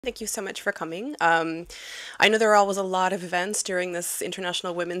Thank you so much for coming. I know there are always a lot of events during this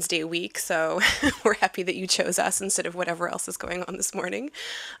International Women's Day week, so we're happy that you chose us instead of whatever else is going on this morning.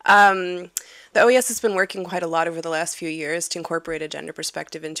 Um, the OES has been working quite a lot over the last few years to incorporate a gender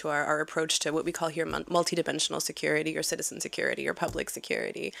perspective into our approach to what we call here multidimensional security or citizen security or public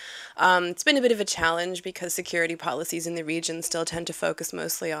security. It's been a bit of a challenge because security policies in the region still tend to focus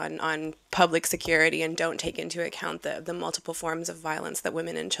mostly on public security and don't take into account the multiple forms of violence that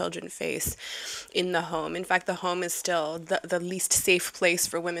women and children face in the home. In fact, the home is still the least safe place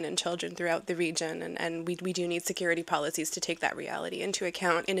for women and children throughout the region, and we do need security policies to take that reality into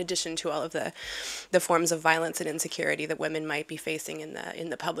account, in addition to all of the forms of violence and insecurity that women might be facing in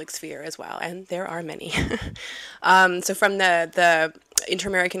the public sphere as well, and there are many. So from the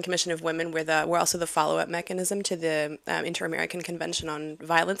Inter-American Commission of Women, we're also the follow-up mechanism to the Inter-American Convention on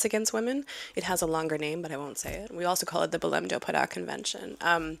Violence Against Women. It has a longer name, but I won't say it. We also call it the Belém do Pará Convention.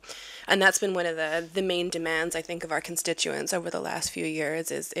 And that's been one of the main demands, I think, of our constituents over the last few years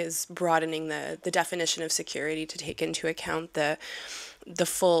is broadening the definition of security to take into account the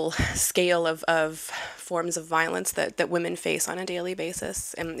full scale of forms of violence that women face on a daily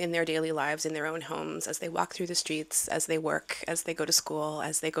basis in their daily lives, in their own homes, as they walk through the streets, as they work, as they go to school,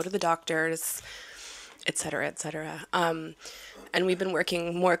 as they go to the doctors, et cetera, et cetera. And we've been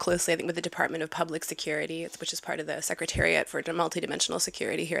working more closely, I think, with the Department of Public Security, which is part of the Secretariat for Multidimensional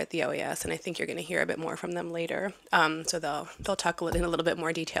Security here at the OAS, and I think you're going to hear a bit more from them later. So they'll talk in a little bit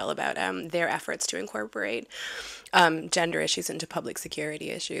more detail about their efforts to incorporate gender issues into public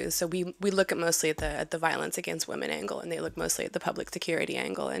security issues. So we look at mostly at the violence against women angle, and they look mostly at the public security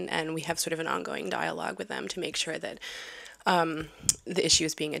angle, and we have sort of an ongoing dialogue with them to make sure that the issue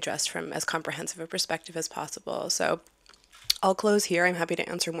is being addressed from as comprehensive a perspective as possible. So I'll close here. I'm happy to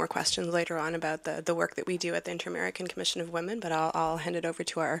answer more questions later on about the work that we do at the Inter-American Commission of Women, but I'll hand it over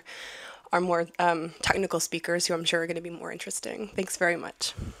to our more technical speakers, who I'm sure are going to be more interesting. Thanks very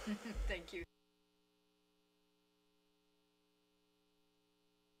much. Thank you.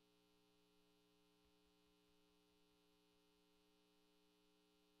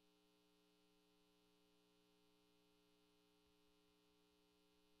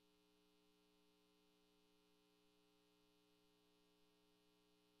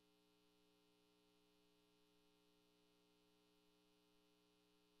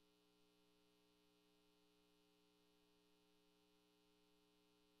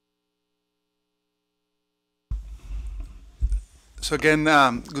 So again,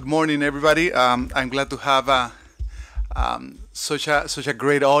 good morning, everybody. I'm glad to have such a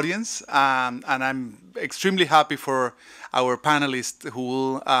great audience, and I'm extremely happy for our panelists who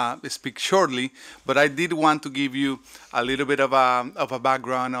will speak shortly. But I did want to give you a little bit of a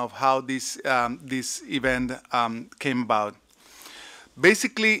background of how this event came about.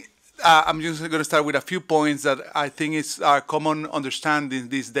 Basically, I'm just going to start with a few points that I think is our common understanding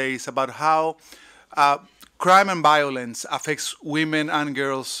these days about how crime and violence affects women and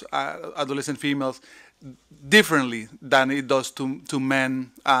girls, adolescent females, differently than it does to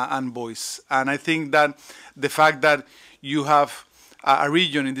men and boys. And I think that the fact that you have a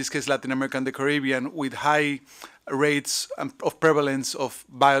region, in this case Latin America and the Caribbean, with high rates of prevalence of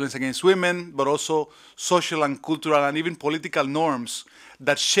violence against women, but also social and cultural and even political norms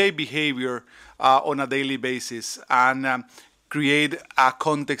that shape behavior on a daily basis and create a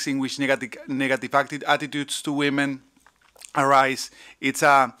context in which negative attitudes to women arise. It's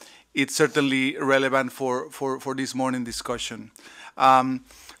certainly relevant for this morning discussion.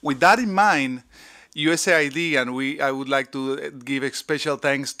 With that in mind, USAID, and I would like to give a special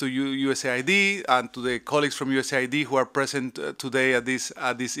thanks to USAID and to the colleagues from USAID who are present today at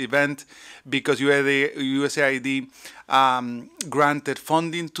this event, because USAID granted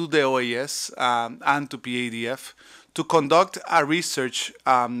funding to the OAS and to PADF to conduct a research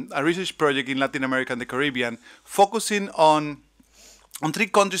project in Latin America and the Caribbean, focusing on three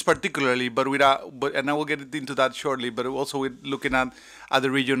countries particularly, and I will get into that shortly, but also with looking at the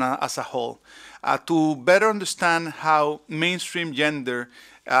region as a whole, to better understand how mainstream gender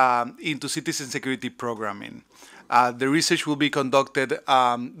into citizen security programming. The research will be conducted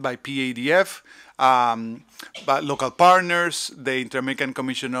by PADF, by local partners, the Inter-American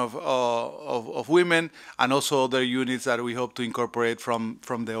Commission of Women, and also other units that we hope to incorporate from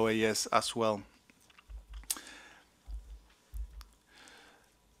the OAS as well.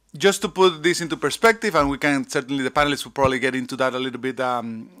 Just to put this into perspective, and we can certainly, the panelists will probably get into that a little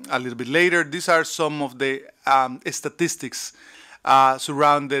bit later. These are some of the statistics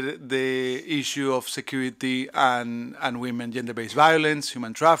surrounded the issue of security and women, gender-based violence,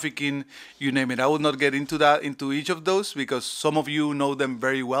 human trafficking, you name it. I will not get into each of those because some of you know them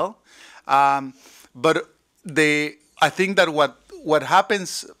very well. But I think that what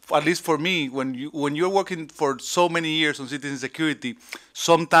happens, at least for me, when you're working for so many years on citizen security,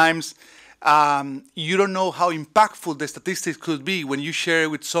 sometimes you don't know how impactful the statistics could be when you share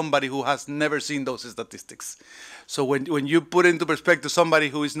it with somebody who has never seen those statistics. So when you put into perspective somebody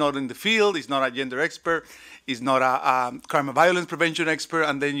who is not in the field, is not a gender expert, is not a crime and violence prevention expert,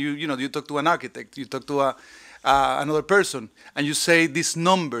 and then you talk to an architect, you talk to another person, and you say these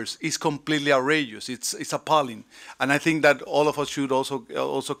numbers is completely outrageous. It's appalling, and I think that all of us should also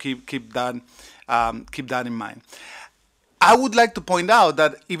keep that in mind. I would like to point out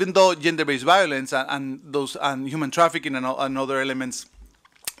that even though gender-based violence and human trafficking and other elements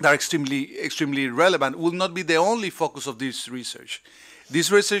that are extremely relevant will not be the only focus of this research.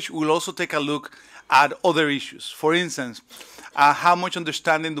 This research will also take a look at other issues. For instance, how much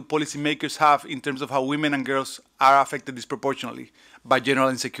understanding do policymakers have in terms of how women and girls are affected disproportionately by general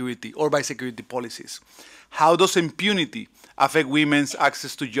insecurity or by security policies? How does impunity affect women's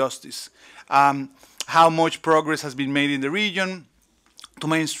access to justice? How much progress has been made in the region to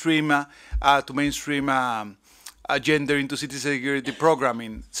mainstream gender into citizen security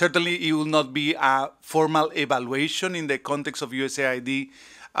programming? Certainly, it will not be a formal evaluation in the context of USAID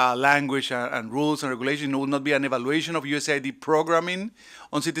language and rules and regulations. It will not be an evaluation of USAID programming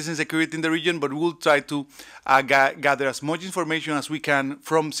on citizen security in the region, but we will try to gather as much information as we can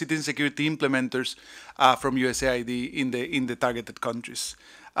from citizen security implementers from USAID in the targeted countries.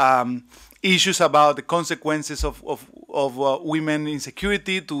 Issues about the consequences of women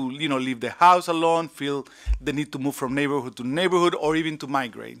insecurity to leave the house alone, feel the need to move from neighborhood to neighborhood, or even to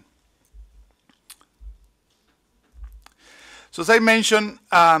migrate. So as I mentioned,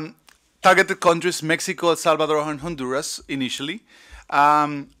 targeted countries, Mexico, El Salvador, and Honduras initially.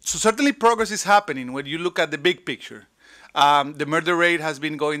 So certainly progress is happening when you look at the big picture. The murder rate has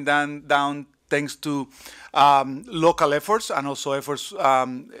been going down thanks to local efforts and also efforts,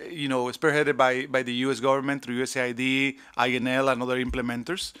 spearheaded by the U.S. government through USAID, INL, and other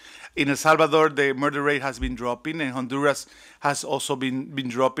implementers. In El Salvador, the murder rate has been dropping, and Honduras has also been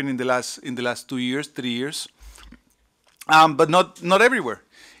dropping in the last 2 years, 3 years. But not everywhere.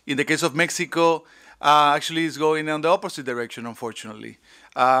 In the case of Mexico, actually is going in the opposite direction, unfortunately.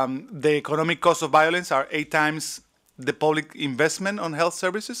 The economic costs of violence are 8 times the public investment on health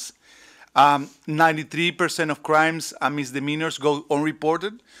services. 93% of crimes and misdemeanors go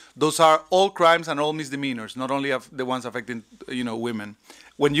unreported. Those are all crimes and all misdemeanors, not only the ones affecting women.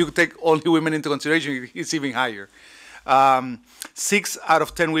 When you take only women into consideration, it's even higher. 6 out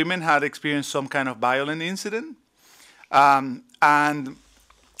of 10 women had experienced some kind of violent incident. And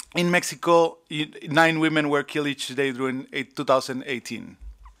in Mexico, 9 women were killed each day during 2018.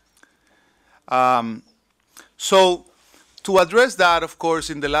 So to address that, of course,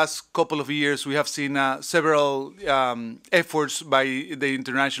 in the last couple of years, we have seen several efforts by the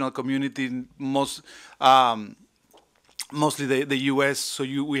international community, mostly the U.S. So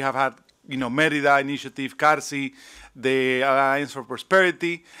we have had, Merida Initiative, CARSI, the Alliance for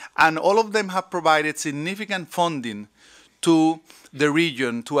Prosperity, and all of them have provided significant funding to the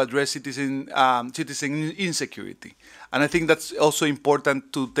region to address citizen insecurity. And I think that's also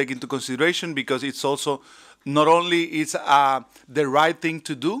important to take into consideration because it's also not only it's the right thing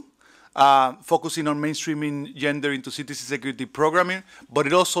to do, focusing on mainstreaming gender into citizen security programming, but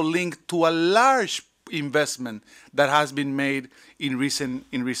it also linked to a large investment that has been made in recent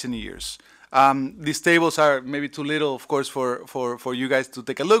years. These tables are maybe too little, of course, for you guys to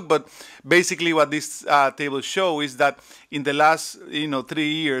take a look, but basically what these tables show is that in the last 3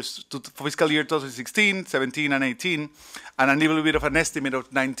 years, to fiscal year 2016, 17, and 18, and a little bit of an estimate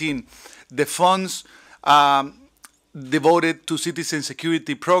of 19, the funds devoted to citizen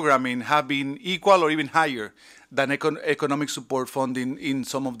security programming have been equal or even higher than economic support funding in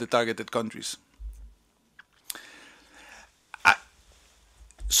some of the targeted countries.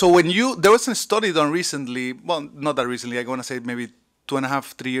 So there was a study done recently, well, not that recently, I want to say maybe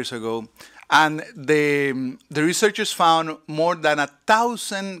 2.5, 3 years ago, and the researchers found more than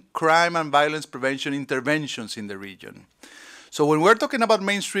 1,000 crime and violence prevention interventions in the region. So when we're talking about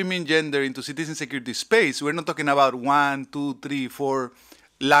mainstreaming gender into citizen security space, we're not talking about 1, 2, 3, 4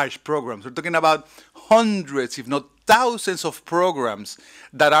 large programs. We're talking about hundreds, if not thousands of programs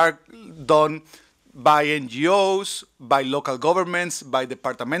that are done by NGOs, by local governments, by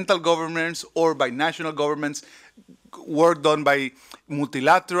departmental governments, or by national governments, work done by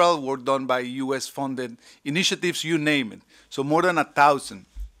multilateral, work done by US-funded initiatives, you name it. So more than 1,000.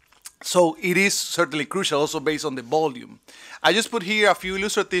 So it is certainly crucial, also based on the volume. I just put here a few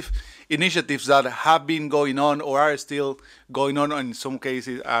illustrative initiatives that have been going on or are still going on, and in some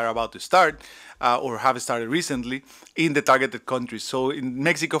cases are about to start or have started recently in the targeted countries. So in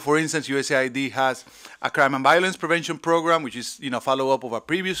Mexico, for instance, USAID has a crime and violence prevention program, which is follow-up of a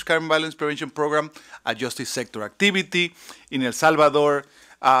previous crime and violence prevention program, a justice sector activity. In El Salvador,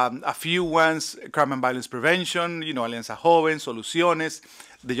 a few ones, crime and violence prevention, Alianza Joven, Soluciones,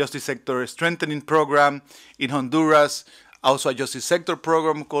 the justice sector strengthening program. In Honduras, also a justice sector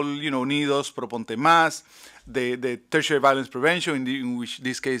program called Unidos, Proponte Más, the tertiary violence prevention, in which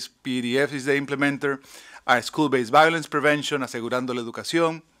this case PDF is the implementer, school-based violence prevention, Asegurando la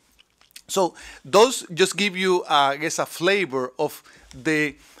Educación. So those just give you, I guess, a flavor of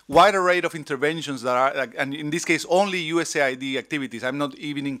the wide array of interventions that are, and in this case, only USAID activities. I'm not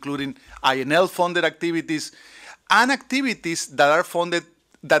even including INL-funded activities and activities that are funded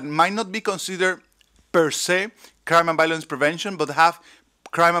that might not be considered per se crime and violence prevention, but have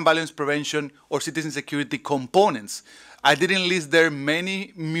crime and violence prevention or citizen security components. I didn't list there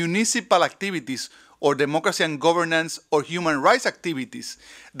many municipal activities or democracy and governance or human rights activities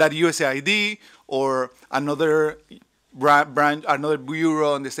that USAID or another branch, another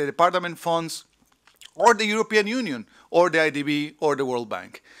bureau on the State Department funds, or the European Union, or the IDB, or the World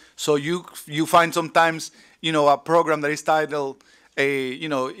Bank. So you find sometimes a program that is titled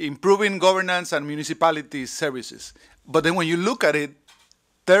improving governance and municipality services. But then when you look at it,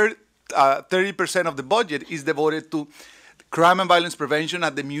 30% of the budget is devoted to crime and violence prevention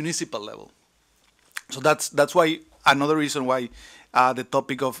at the municipal level. So that's why another reason why the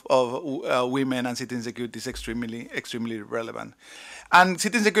topic of women and citizen security is extremely relevant. And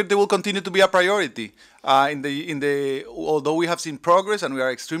citizen security will continue to be a priority. Although we have seen progress, and we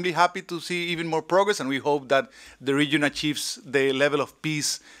are extremely happy to see even more progress, and we hope that the region achieves the level of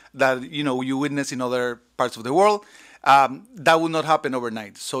peace that you witness in other parts of the world. That will not happen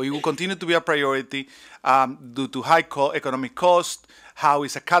overnight. So it will continue to be a priority due to high economic cost, how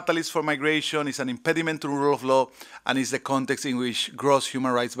it's a catalyst for migration, it's an impediment to rule of law, and it's the context in which gross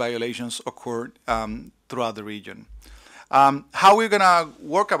human rights violations occur throughout the region. How we're going to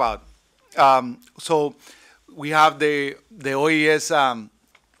work about? So we have the OES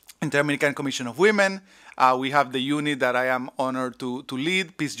Inter-American Commission of Women. We have the unit that I am honored to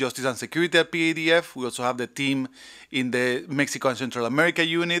lead, Peace, Justice, and Security at PADF. We also have the team in the Mexico and Central America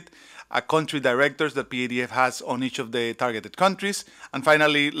unit, country directors that PADF has on each of the targeted countries, and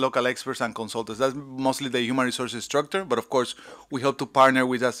finally, local experts and consultants. That's mostly the human resources structure, but of course, we hope to partner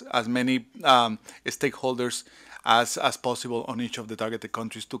with as many stakeholders as possible on each of the targeted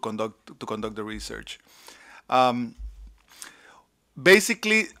countries to conduct the research.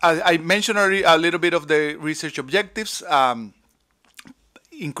 Basically, I mentioned already a little bit of the research objectives.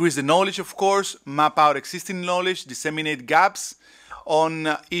 Increase the knowledge, of course, map out existing knowledge, disseminate gaps on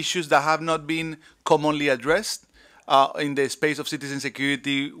issues that have not been commonly addressed in the space of citizen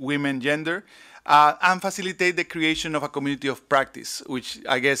security, women, gender, and facilitate the creation of a community of practice, which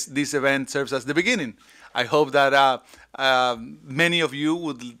I guess this event serves as the beginning. I hope that many of you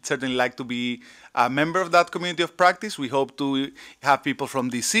would certainly like to be a member of that community of practice. We hope to have people from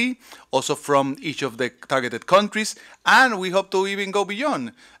DC, also from each of the targeted countries, and we hope to even go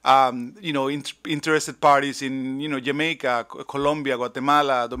beyond. Interested parties in Jamaica, Colombia,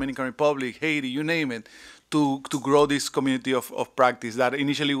 Guatemala, Dominican Republic, Haiti, you name it, to grow this community of practice that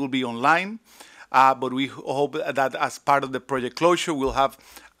initially will be online, but we hope that as part of the project closure, we'll have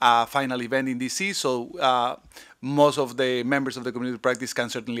a final event in DC, so most of the members of the community of practice can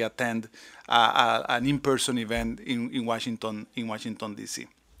certainly attend an in-person event in Washington, DC.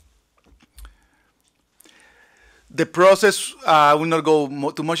 The process, I will not go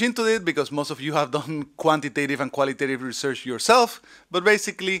too much into it because most of you have done quantitative and qualitative research yourself, but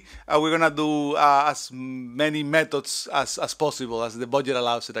basically we're going to do as many methods as possible, as the budget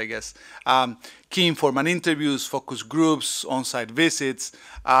allows it, I guess. Key informant interviews, focus groups, on-site visits,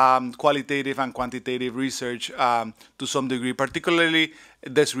 qualitative and quantitative research to some degree, particularly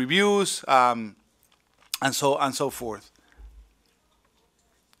desk reviews, and so forth.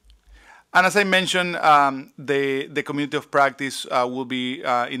 And as I mentioned, the community of practice will be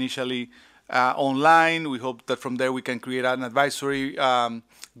initially online. We hope that from there we can create an advisory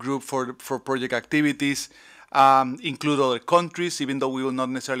group for project activities, include other countries, even though we will not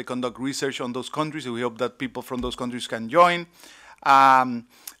necessarily conduct research on those countries. We hope that people from those countries can join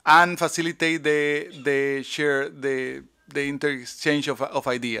and facilitate the interchange of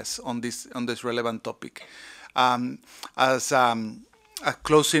ideas on this relevant topic. As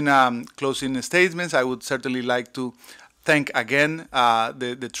closing statements, I would certainly like to thank again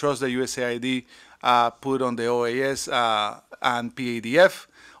the trust that USAID put on the OAS and PADF.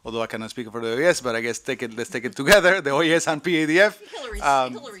 Although I cannot speak for the OAS, but I guess let's take it together. The OAS and PADF.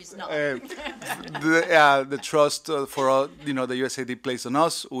 Hillary's not. The trust for all, the USAID placed on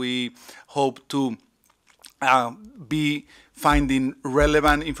us. We hope to be finding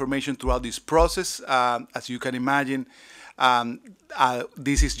relevant information throughout this process. As you can imagine,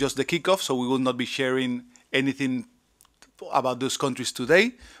 this is just the kickoff, so we will not be sharing anything about those countries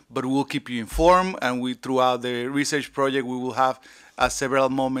today, but we'll keep you informed, and throughout the research project we will have several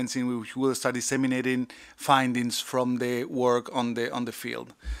moments in which we'll start disseminating findings from the work on the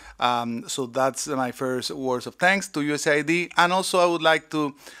field. So that's my first words of thanks to USAID, and also I would like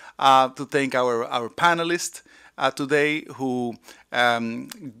to thank our panelists today who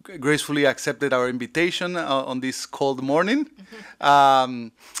gracefully accepted our invitation on this cold morning. I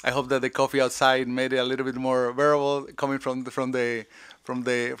hope that the coffee outside made it a little bit more bearable coming from the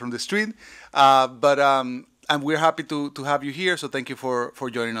street. And we're happy to have you here. So thank you for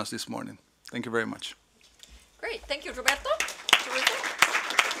joining us this morning. Thank you very much. Great, thank you, Roberto.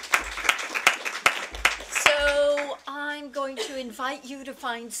 So I'm going to invite you to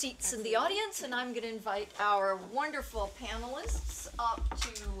find seats in the audience, and I'm going to invite our wonderful panelists up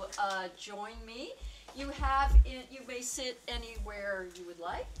to join me. You may sit anywhere you would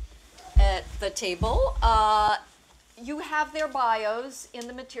like at the table. You have their bios in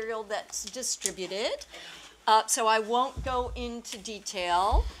the material that's distributed, so I won't go into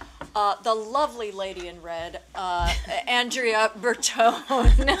detail. The lovely lady in red, Andrea Bertone,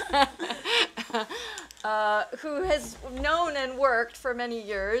 who has known and worked for many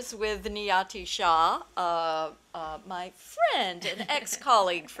years with Niyati Shah, my friend and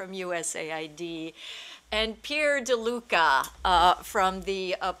ex-colleague from USAID, and Pierre DeLuca from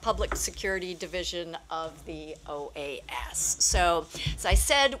the Public Security Division of the OAS. So, as I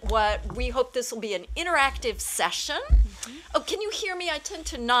said, we hope this will be an interactive session. Oh, can you hear me? I tend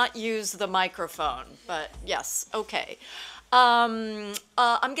to not use the microphone, but yes, okay. I'm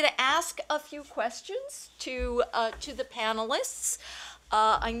going to ask a few questions to the panelists.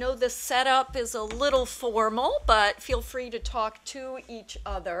 I know the setup is a little formal, but feel free to talk to each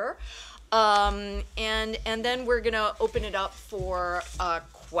other. And then we're going to open it up for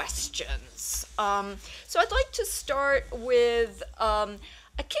questions. So I'd like to start with a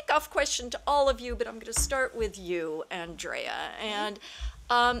kickoff question to all of you, but I'm going to start with you, Andrea. And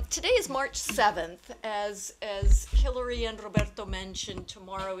today is March 7th. As Hillary and Roberto mentioned,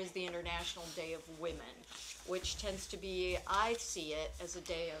 tomorrow is the International Day of Women, which tends to be, I see it, as a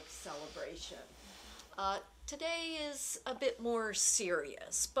day of celebration. Today is a bit more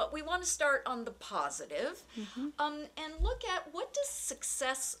serious, but we want to start on the positive, and look at what does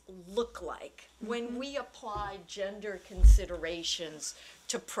success look like when we apply gender considerations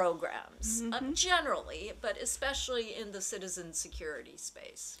to programs, generally, but especially in the citizen security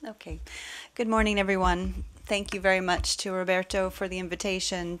space. Okay. Good morning, everyone. Thank you very much to Roberto for the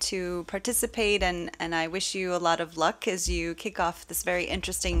invitation to participate, and I wish you a lot of luck as you kick off this very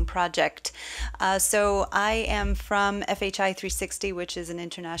interesting project. So I am from FHI 360, which is an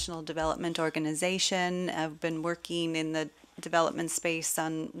international development organization. I've been working in the development space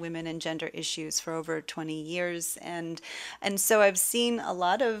on women and gender issues for over 20 years, and so I've seen a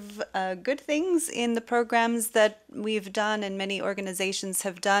lot of good things in the programs that we've done and many organizations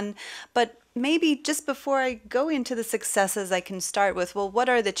have done, but maybe just before I go into the successes, I can start with, well, what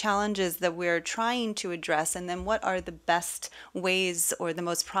are the challenges that we're trying to address, and then what are the best ways or the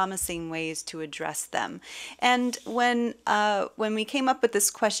most promising ways to address them? And when we came up with this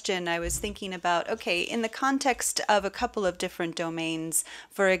question, I was thinking about, okay, in the context of a couple of different domains,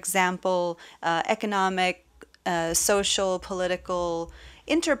 for example, economic, social, political,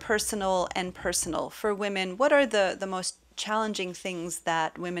 interpersonal, and personal. For women, what are the most challenging things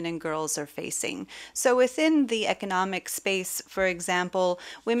that women and girls are facing? So within the economic space, for example,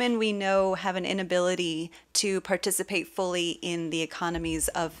 women we know have an inability to participate fully in the economies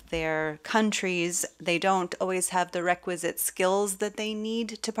of their countries. They don't always have the requisite skills that they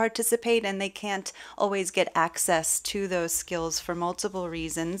need to participate, and they can't always get access to those skills for multiple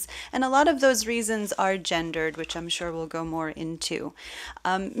reasons. And a lot of those reasons are gendered, which I'm sure we'll go more into.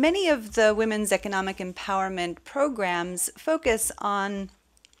 Many of the women's economic empowerment programs focus on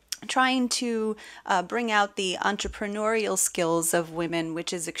trying to bring out the entrepreneurial skills of women,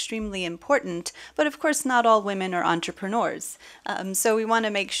 which is extremely important. But of course, not all women are entrepreneurs. So we want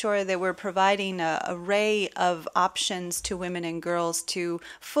to make sure that we're providing an array of options to women and girls to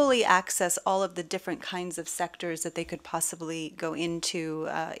fully access all of the different kinds of sectors that they could possibly go into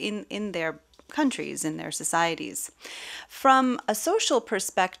in their countries, in their societies. From a social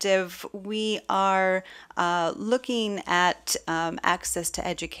perspective, we are looking at access to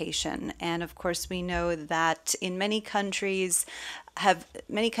education. And of course, we know that in many countries have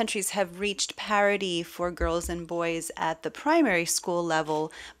reached parity for girls and boys at the primary school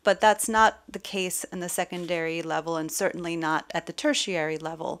level, but that's not the case in the secondary level and certainly not at the tertiary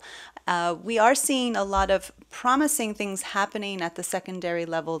level. We are seeing a lot of promising things happening at the secondary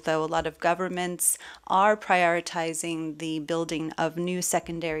level, though. A lot of governments are prioritizing the building of new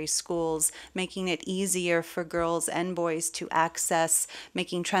secondary schools, making it easier for girls and boys to access,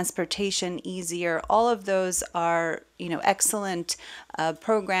 making transportation easier. All of those are, excellent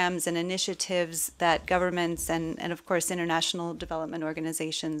programs and initiatives that governments and of course international development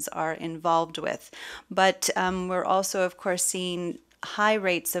organizations are involved with. But we're also, of course, seeing high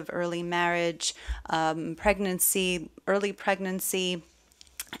rates of early marriage, early pregnancy,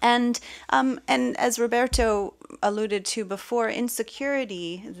 and as Roberto alluded to before,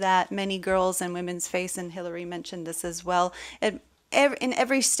 insecurity that many girls and women face, and Hillary mentioned this as well. In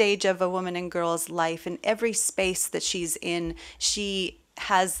every stage of a woman and girl's life, in every space that she's in, she's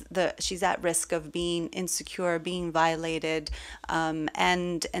at risk of being insecure, being violated,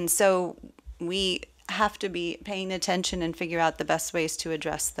 and so we have to be paying attention and figure out the best ways to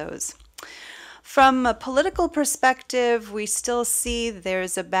address those. From a political perspective, we still see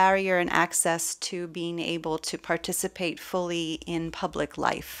there's a barrier in access to being able to participate fully in public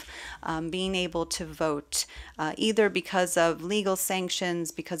life, being able to vote, either because of legal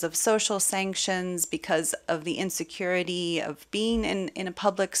sanctions, because of social sanctions, because of the insecurity of being in a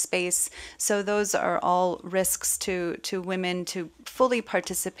public space. So those are all risks to women to fully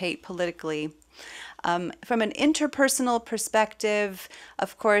participate politically. From an interpersonal perspective,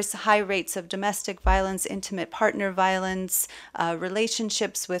 of course, high rates of domestic violence, intimate partner violence,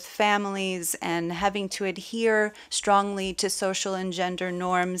 relationships with families, and having to adhere strongly to social and gender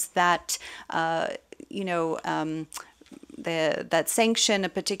norms that, that sanction a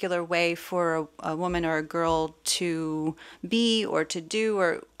particular way for a woman or a girl to be or to do,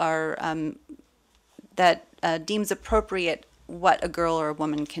 or that deems appropriate what a girl or a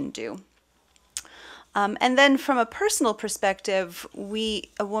woman can do. And then from a personal perspective,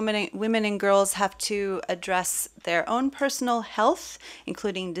 women and girls have to address their own personal health,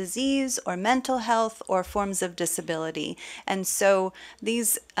 including disease or mental health or forms of disability. And so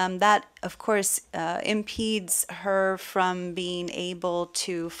that, of course, impedes her from being able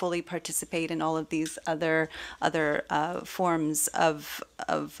to fully participate in all of these other forms of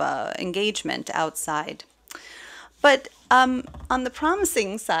engagement outside. But on the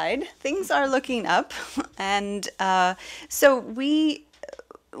promising side, things are looking up, and so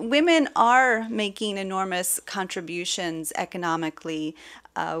women are making enormous contributions economically.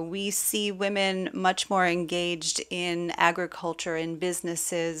 We see women much more engaged in agriculture, in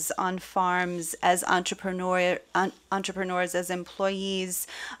businesses, on farms, as entrepreneurs, as employees.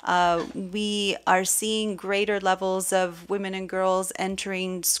 We are seeing greater levels of women and girls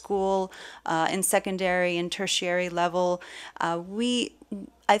entering school in secondary and tertiary level.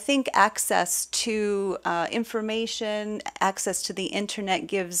 I think access to information, access to the internet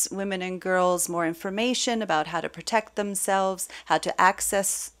gives women and girls more information about how to protect themselves, how to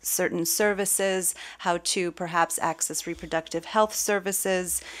access certain services, how to perhaps access reproductive health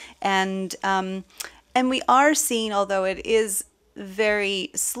services. And we are seeing, although it is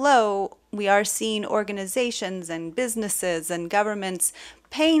very slow, we are seeing organizations and businesses and governments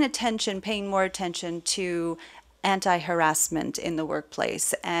paying more attention to anti-harassment in the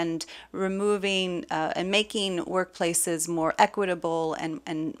workplace and removing and making workplaces more equitable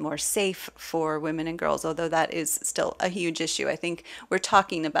and more safe for women and girls, although that is still a huge issue. I think we're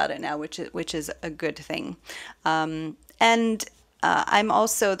talking about it now, which is a good thing. I'm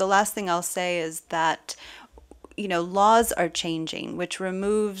also, the last thing I'll say is that laws are changing, which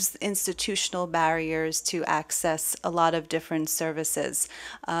removes institutional barriers to access a lot of different services.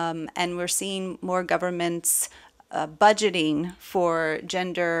 And we're seeing more governments budgeting for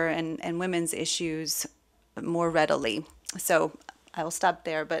gender and women's issues more readily. So I will stop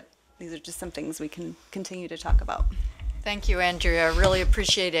there, but these are just some things we can continue to talk about. Thank you, Andrea. I really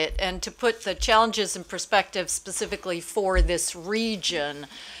appreciate it. And to put the challenges in perspective specifically for this region,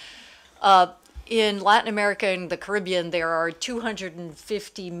 In Latin America and the Caribbean, there are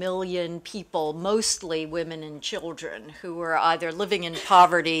 250 million people, mostly women and children, who are either living in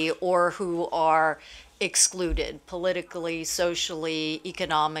poverty or who are excluded, politically, socially,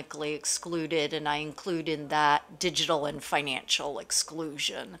 economically excluded, and I include in that digital and financial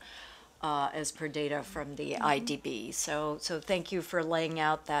exclusion. As per data from the IDB. So thank you for laying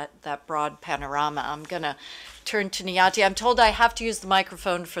out that broad panorama. I'm going to turn to Niyati. I'm told I have to use the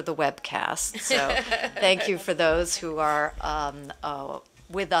microphone for the webcast. So thank you for those who are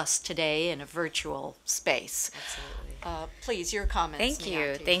with us today in a virtual space. Absolutely. Please, your comments. Thank you,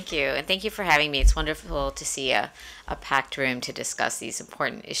 Niyati. thank you, and thank you for having me. It's wonderful to see a packed room to discuss these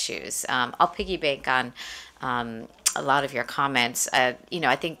important issues. I'll piggyback on a lot of your comments. I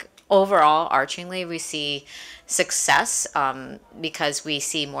think overall, archingly, we see success because we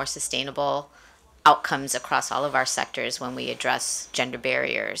see more sustainable outcomes across all of our sectors when we address gender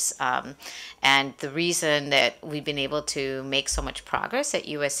barriers. And the reason that we've been able to make so much progress at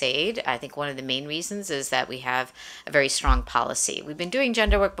USAID, I think one of the main reasons is that we have a very strong policy. We've been doing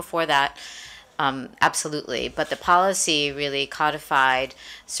gender work before that, absolutely, but the policy really codified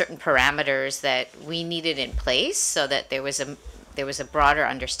certain parameters that we needed in place so that there was a broader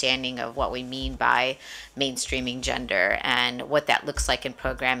understanding of what we mean by mainstreaming gender and what that looks like in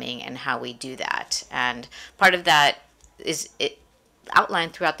programming and how we do that. And part of that is it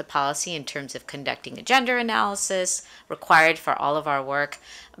outlined throughout the policy in terms of conducting a gender analysis required for all of our work,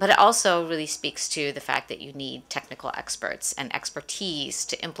 but it also really speaks to the fact that you need technical experts and expertise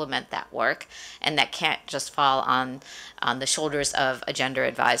to implement that work, and that can't just fall on the shoulders of a gender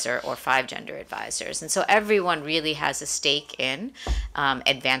advisor or 5 gender advisors. And so everyone really has a stake in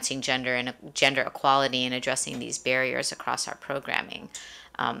advancing gender and gender equality and addressing these barriers across our programming.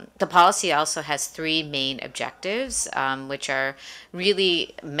 The policy also has 3 main objectives, which are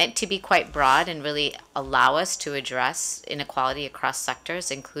really meant to be quite broad and really allow us to address inequality across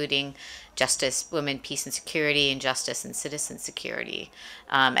sectors, including justice, women, peace and security, and justice and citizen security.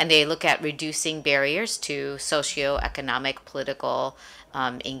 And they look at reducing barriers to socioeconomic, political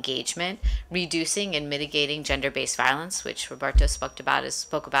engagement, reducing and mitigating gender-based violence, which Roberto spoke about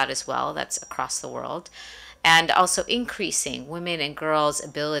as well. That's across the world. And also increasing women and girls'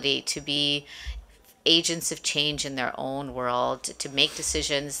 ability to be agents of change in their own world, to make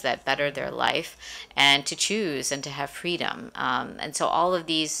decisions that better their life, and to choose and to have freedom. And so all of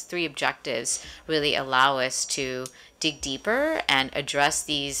these 3 objectives really allow us to dig deeper and address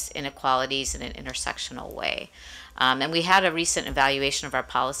these inequalities in an intersectional way. And we had a recent evaluation of our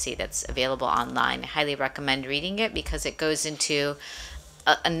policy that's available online. I highly recommend reading it because it goes into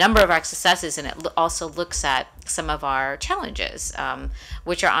a number of our successes, and it also looks at some of our challenges,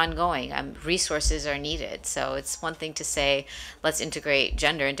 which are ongoing. Resources are needed. So it's one thing to say, let's integrate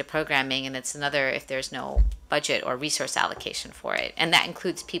gender into programming, and it's another if there's no budget or resource allocation for it. And that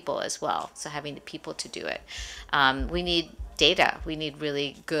includes people as well. So having the people to do it. We need data. We need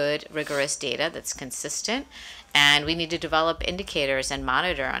really good, rigorous data that's consistent. And we need to develop indicators and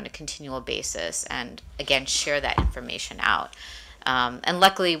monitor on a continual basis and, again, share that information out. And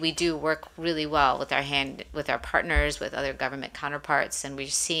luckily, we do work really well with our partners, with other government counterparts, and we're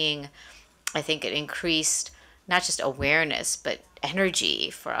seeing, I think, an increased not just awareness but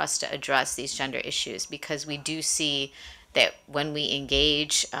energy for us to address these gender issues, because we do see that when we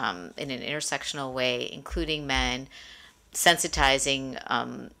engage in an intersectional way, including men, sensitizing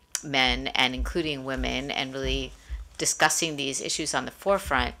men, and including women, and really discussing these issues on the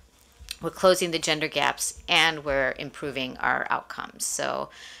forefront, we're closing the gender gaps and we're improving our outcomes. So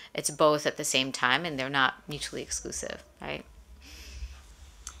it's both at the same time, and they're not mutually exclusive, right?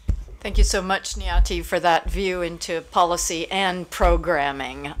 Thank you so much, Niyati, for that view into policy and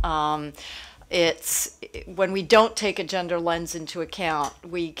programming. It's when we don't take a gender lens into account,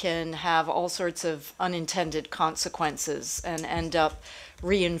 we can have all sorts of unintended consequences and end up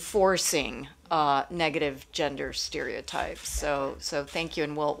reinforcing negative gender stereotypes. So thank you,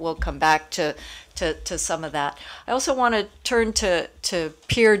 and we'll come back to some of that. I also want to turn to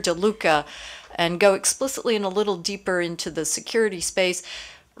Pierre DeLuca and go explicitly and a little deeper into the security space.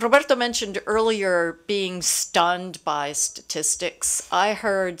 Roberto mentioned earlier being stunned by statistics. I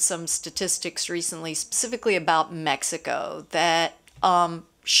heard some statistics recently, specifically about Mexico, that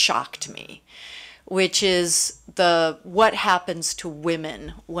shocked me, which is what happens to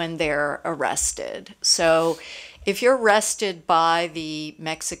women when they're arrested. So if you're arrested by the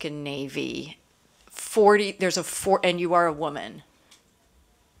Mexican Navy, and you are a woman,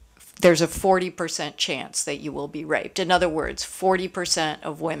 there's a 40% chance that you will be raped. In other words, 40%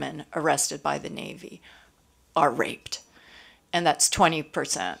 of women arrested by the Navy are raped. and that's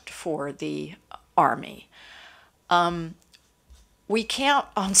 20% for the Army. We count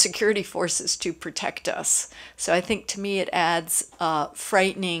on security forces to protect us. So I think to me it adds a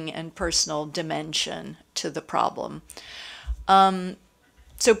frightening and personal dimension to the problem.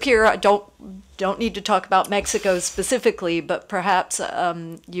 So Pierre, I don't need to talk about Mexico specifically, but perhaps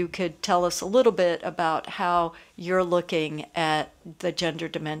you could tell us a little bit about how you're looking at the gender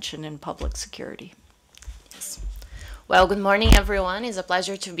dimension in public security. Well, good morning, everyone. It's a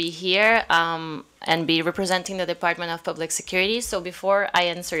pleasure to be here and be representing the Department of Public Security. So before I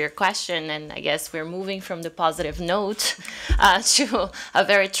answer your question, and I guess we're moving from the positive note to a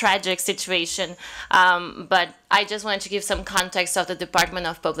very tragic situation, but I just wanted to give some context of the Department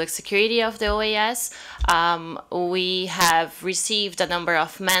of Public Security of the OAS. We have received a number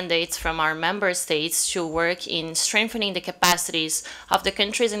of mandates from our member states to work in strengthening the capacities of the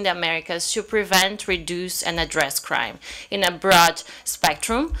countries in the Americas to prevent, reduce, and address crime in a broad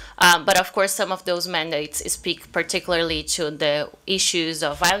spectrum. But of course, some of those mandates speak particularly to the issues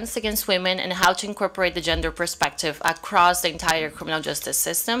of violence against women and how to incorporate the gender perspective across the entire criminal justice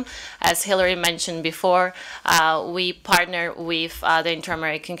system. As Hillary mentioned before, we partner with the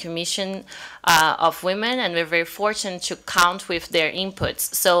Inter-American Commission of Women, and we're very fortunate to count with their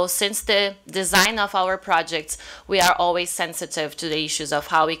inputs. So since the design of our projects, we are always sensitive to the issues of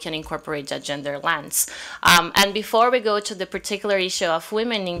how we can incorporate that gender lens. And before we go to the particular issue of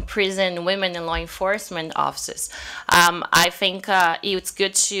women in prison, women in law enforcement offices, I think it's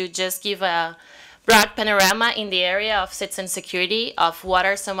good to just give a broad panorama in the area of citizen security of what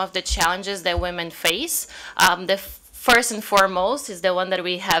are some of the challenges that women face. The first and foremost is the one that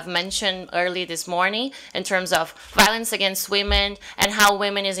we have mentioned early this morning in terms of violence against women and how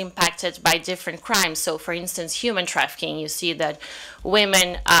women is impacted by different crimes. So for instance, human trafficking, you see that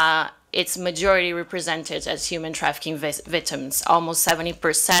women it's majority represented as human trafficking victims. Almost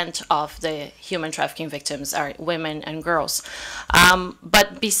 70% of the human trafficking victims are women and girls.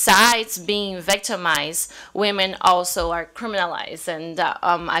 But besides being victimized, women also are criminalized. And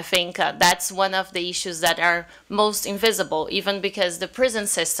I think that's one of the issues that are most invisible, even because the prison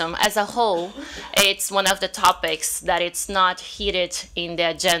system as a whole, it's one of the topics that it's not heated in the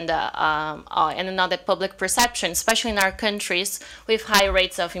agenda and another public perception, especially in our countries with high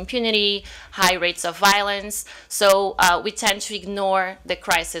rates of impunity, high rates of violence. So we tend to ignore the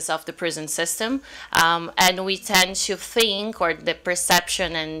crisis of the prison system, and we tend to think, or the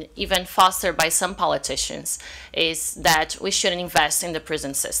perception and even fostered by some politicians, is that we shouldn't invest in the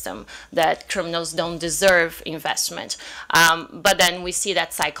prison system, that criminals don't deserve investment. But then we see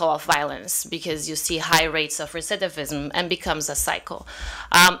that cycle of violence because you see high rates of recidivism and becomes a cycle.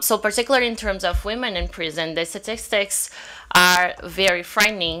 So particularly in terms of women in prison, the statistics are very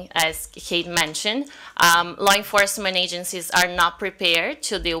frightening, as Kate mentioned. Law enforcement agencies are not prepared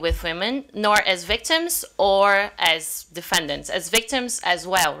to deal with women, nor as victims or as defendants, as victims as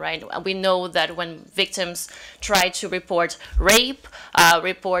well, right? We know that when victims try to report rape,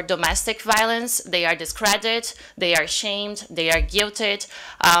 report domestic violence, they are discredited, they are shamed, they are guilted.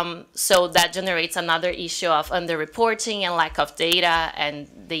 So that generates another issue of underreporting and lack of data, and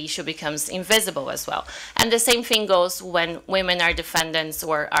the issue becomes invisible as well. And the same thing goes when women are defendants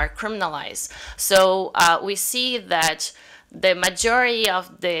or are criminalized. So we see that the majority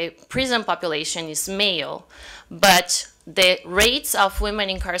of the prison population is male, but the rates of women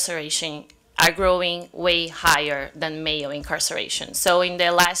incarceration are growing way higher than male incarceration. So in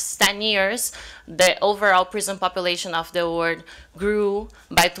the last 10 years, the overall prison population of the world grew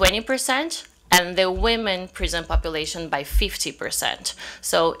by 20%, and the women prison population by 50%.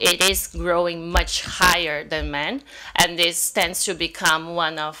 So it is growing much higher than men, and this tends to become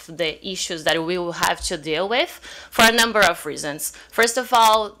one of the issues that we will have to deal with for a number of reasons. First of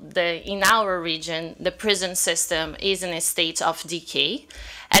all, in our region, the prison system is in a state of decay,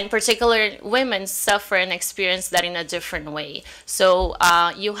 and particularly women suffer and experience that in a different way. So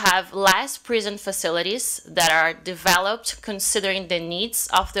you have less prison facilities that are developed considering the needs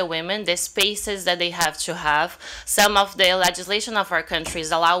of the women, the spaces that they have to have. Some of the legislation of our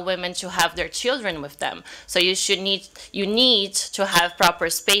countries allow women to have their children with them. So you need to have proper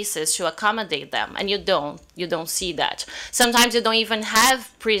spaces to accommodate them, and you don't see that. Sometimes you don't even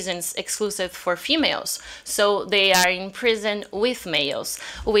have prisons exclusive for females. So they are in prison with males,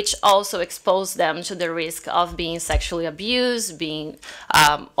 which also expose them to the risk of being sexually abused,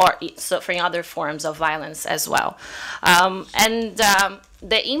 or suffering other forms of violence as well.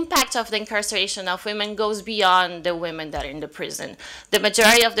 the impact of the incarceration of women goes beyond the women that are in the prison. The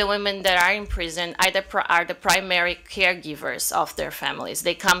majority of the women that are in prison are the primary caregivers of their families.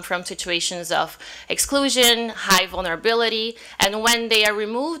 They come from situations of exclusion, high vulnerability, and when they are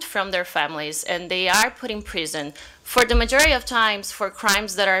removed from their families and they are put in prison, for the majority of times for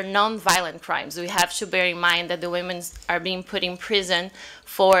crimes that are non-violent crimes, we have to bear in mind that the women are being put in prison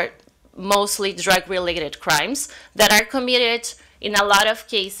for mostly drug-related crimes that are committed in a lot of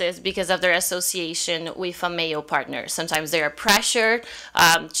cases because of their association with a male partner. Sometimes they are pressured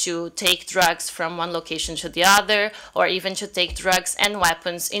to take drugs from one location to the other, or even to take drugs and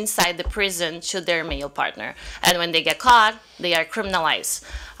weapons inside the prison to their male partner. And when they get caught, they are criminalized.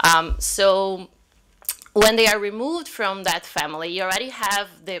 So when they are removed from that family, you already have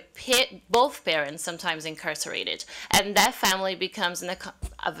both parents sometimes incarcerated, and that family becomes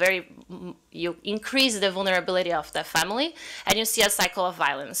you increase the vulnerability of that family, and you see a cycle of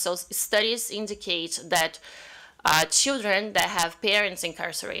violence. So studies indicate that children that have parents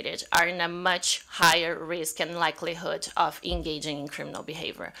incarcerated are in a much higher risk and likelihood of engaging in criminal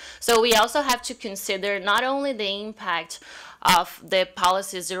behavior. So we also have to consider not only the impact of the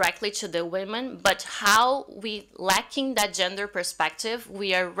policies directly to the women, but how we, lacking that gender perspective,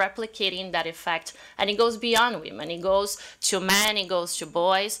 we are replicating that effect, and it goes beyond women. It goes to men, it goes to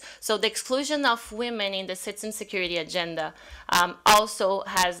boys. So the exclusion of women in the citizen security agenda also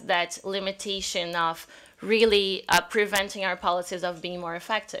has that limitation of really preventing our policies of being more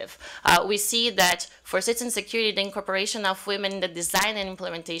effective. We see that for citizen security, the incorporation of women in the design and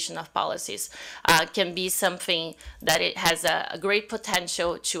implementation of policies can be something that it has a great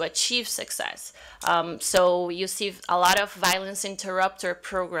potential to achieve success. So you see a lot of violence interrupter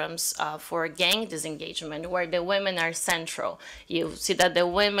programs for gang disengagement where the women are central. You see that the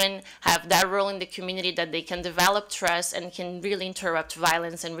women have that role in the community, that they can develop trust and can really interrupt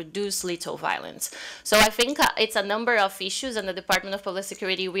violence and reduce lethal violence. So I think it's a number of issues, and the Department of Public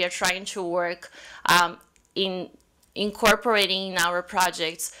Security, we are trying to work in incorporating in our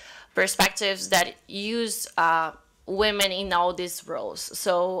projects perspectives that use women in all these roles.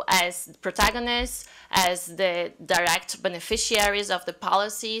 So as protagonists, as the direct beneficiaries of the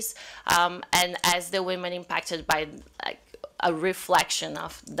policies, and as the women impacted by a reflection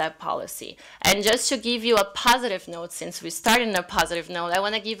of that policy. And just to give you a positive note, since we started on a positive note, I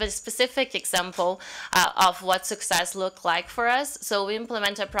want to give a specific example of what success looked like for us. So we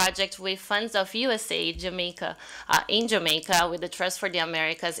implement a project with funds of USA Jamaica, in Jamaica, with the Trust for the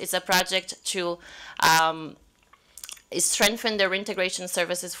Americas. It's a project to strengthen the reintegration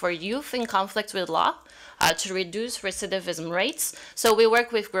services for youth in conflict with law, to reduce recidivism rates. So we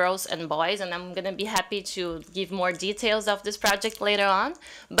work with girls and boys, and I'm going to be happy to give more details of this project later on.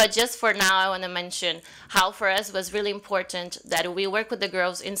 But just for now, I want to mention how for us was really important that we work with the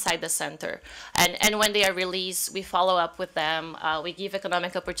girls inside the center. And when they are released, we follow up with them. We give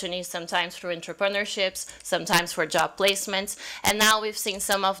economic opportunities, sometimes through entrepreneurships, sometimes for job placements. And now we've seen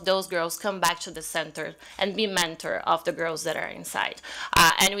some of those girls come back to the center and be mentor of the girls that are inside.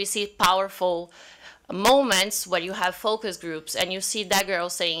 And we see powerful moments where you have focus groups and you see that girl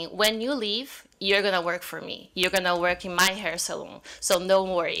saying, when you leave, you're going to work for me. You're going to work in my hair salon. So don't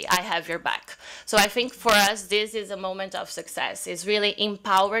worry, I have your back. So I think for us, this is a moment of success. It's really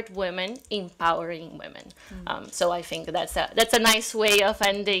empowered women, empowering women. So I think that's a nice way of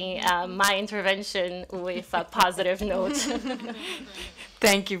ending my intervention with a positive note.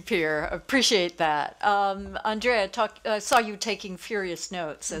 Thank you, Pierre. Appreciate that. Andrea, saw you taking furious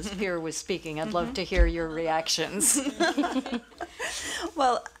notes as Pierre was speaking. I'd love to hear your reactions.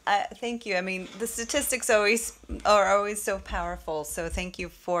 Well, thank you. I mean, the statistics are always so powerful. So thank you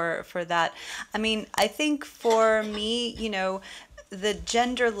for that. I mean, I think for me, the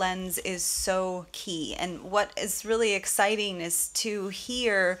gender lens is so key. And what is really exciting is to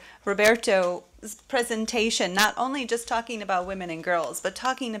hear Roberto's presentation, not only just talking about women and girls, but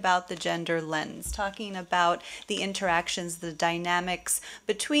talking about the gender lens, talking about the interactions, the dynamics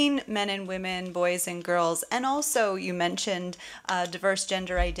between men and women, boys and girls, and also you mentioned diverse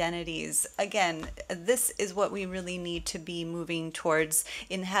gender identities. Again, this is what we really need to be moving towards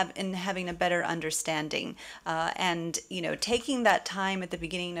in having a better understanding, and taking that time at the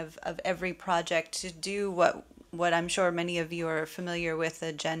beginning of every project to do what what I'm sure many of you are familiar with,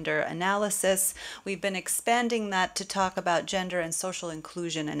 the gender analysis. We've been expanding that to talk about gender and social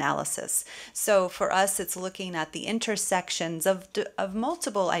inclusion analysis. So for us, it's looking at the intersections of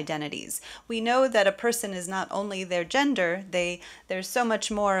multiple identities. We know that a person is not only their gender, there's so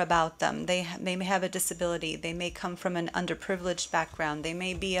much more about them. They may have a disability, they may come from an underprivileged background, they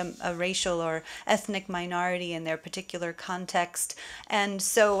may be a racial or ethnic minority in their particular context. And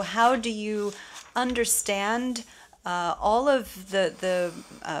so how do you understand all of the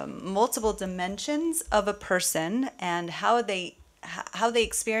multiple dimensions of a person and how they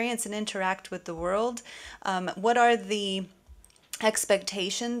experience and interact with the world? What are the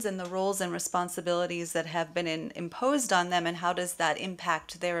expectations and the roles and responsibilities that have been imposed on them, and how does that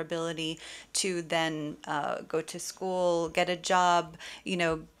impact their ability to then go to school, get a job,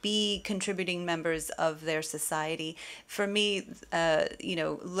 be contributing members of their society? For me,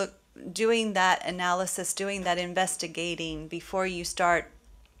 doing that analysis, doing that investigating before you start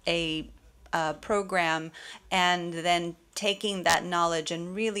a program, and then taking that knowledge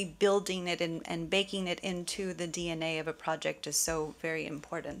and really building it and baking it into the DNA of a project is so very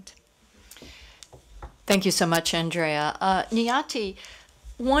important. Thank you so much, Andrea. Niyati,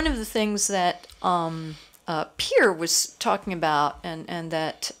 one of the things that Pierre was talking about and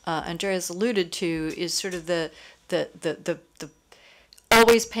that Andrea's alluded to is sort of the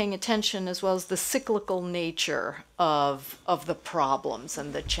always paying attention, as well as the cyclical nature of the problems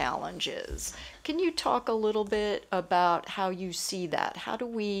and the challenges. Can you talk a little bit about how you see that? How do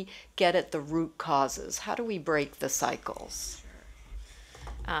we get at the root causes? How do we break the cycles?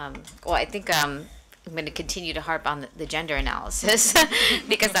 Well, I think I'm going to continue to harp on the gender analysis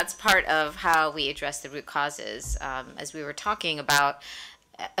because that's part of how we address the root causes. As we were talking about,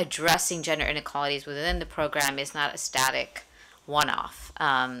 addressing gender inequalities within the program is not a static one-off.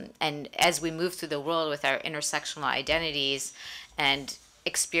 And as we move through the world with our intersectional identities and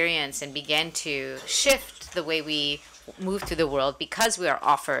experience and begin to shift the way we move through the world because we are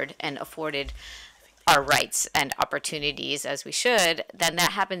offered and afforded our rights and opportunities as we should, then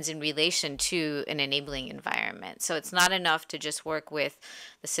that happens in relation to an enabling environment. So it's not enough to just work with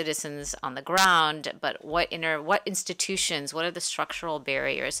the citizens on the ground, but what institutions, what are the structural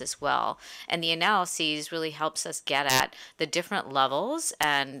barriers as well? And the analyses really helps us get at the different levels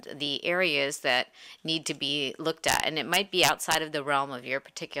and the areas that need to be looked at. And it might be outside of the realm of your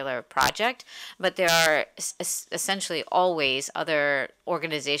particular project, but there are essentially always other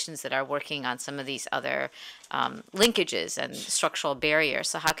organizations that are working on some of these other linkages and structural barriers.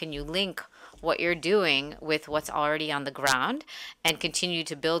 So how can you link what you're doing with what's already on the ground and continue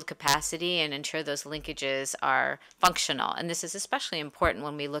to build capacity and ensure those linkages are functional? And this is especially important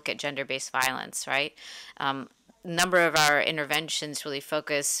when we look at gender-based violence, right? Number of our interventions really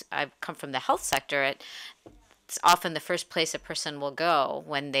focus, I've come from the health sector, it's often the first place a person will go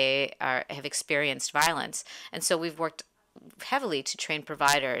when they have experienced violence. And so we've worked heavily to train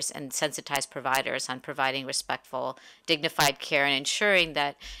providers and sensitize providers on providing respectful, dignified care and ensuring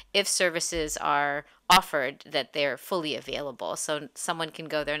that if services are offered, that they're fully available. So someone can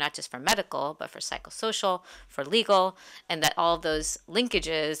go there not just for medical, but for psychosocial, for legal, and that all of those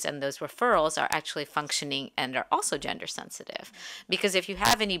linkages and those referrals are actually functioning and are also gender sensitive. Because if you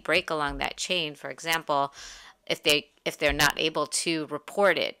have any break along that chain, for example, if they're not able to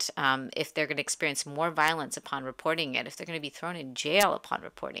report it, if they're going to experience more violence upon reporting it, if they're going to be thrown in jail upon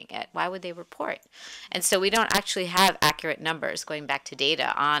reporting it, why would they report? And so we don't actually have accurate numbers going back to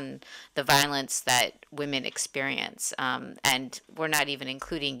data on the violence that women experience. And we're not even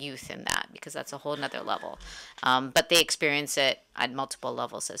including youth in that because that's a whole nother level. But they experience it at multiple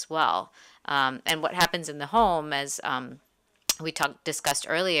levels as well. And what happens in the home, as we discussed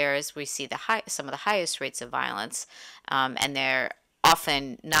earlier, is we see some of the highest rates of violence, and they're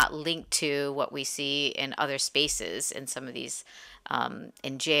often not linked to what we see in other spaces in some of these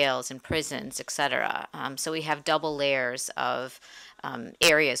in jails and prisons, etc. So we have double layers of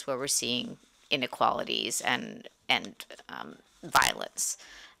areas where we're seeing inequalities and violence.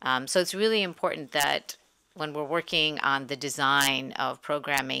 So it's really important that when we're working on the design of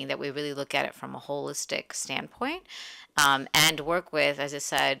programming, that we really look at it from a holistic standpoint. And work with, as I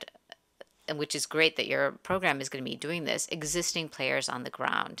said, which is great that your program is going to be doing this, existing players on the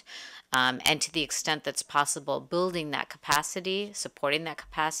ground. And to the extent that's possible, building that capacity, supporting that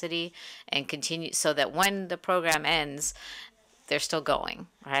capacity, and continue so that when the program ends, they're still going,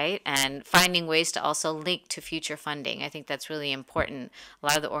 right? And finding ways to also link to future funding. I think that's really important. A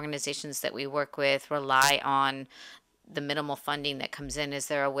lot of the organizations that we work with rely on the minimal funding that comes in, is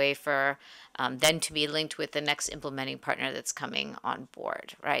there a way for then to be linked with the next implementing partner that's coming on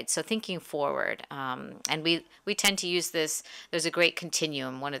board, right? So thinking forward, and we tend to use this. There's a great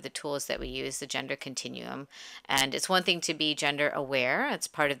continuum. One of the tools that we use, the gender continuum, and it's one thing to be gender aware. It's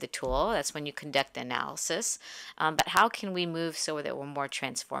part of the tool. That's when you conduct the analysis. But how can we move so that we're more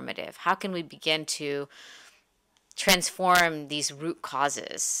transformative? How can we begin to transform these root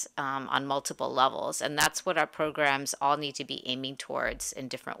causes on multiple levels? And that's what our programs all need to be aiming towards in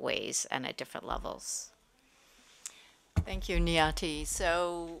different ways and at different levels. Thank you, Niyati.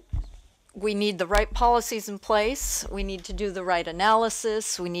 So we need the right policies in place. We need to do the right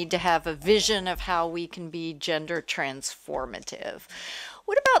analysis. We need to have a vision of how we can be gender transformative.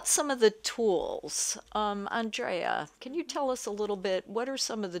 What about some of the tools? Andrea, can you tell us a little bit, what are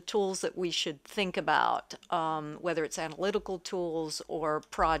some of the tools that we should think about, whether it's analytical tools or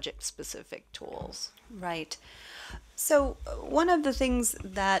project-specific tools? Right. So one of the things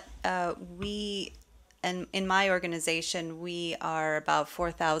that and in my organization, we are about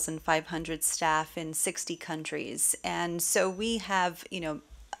 4,500 staff in 60 countries. And so we have,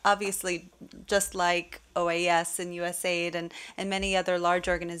 obviously, just like OAS and USAID and many other large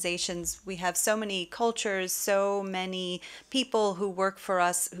organizations, we have so many cultures, so many people who work for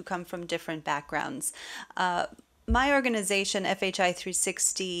us who come from different backgrounds. My organization, FHI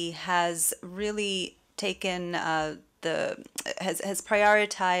 360, has really taken has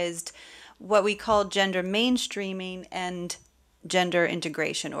prioritized what we call gender mainstreaming and gender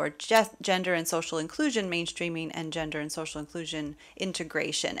integration, or just gender and social inclusion mainstreaming and gender and social inclusion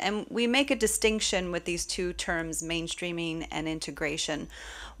integration. And we make a distinction with these two terms, mainstreaming and integration.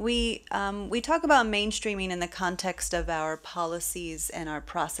 We talk about mainstreaming in the context of our policies and our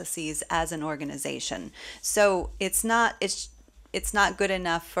processes as an organization. So it's not good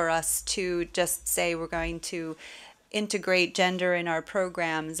enough for us to just say we're going to integrate gender in our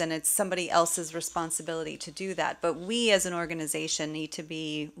programs and it's somebody else's responsibility to do that. But we as an organization need to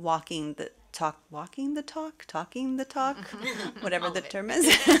be walking the talk, whatever the term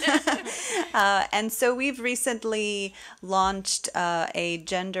is. And so we've recently launched a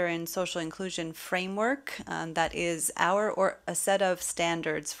gender and social inclusion framework that is a set of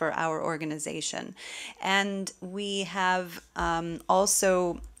standards for our organization. And we have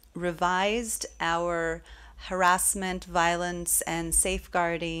also revised our harassment, violence, and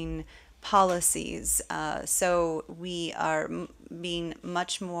safeguarding policies. So we are being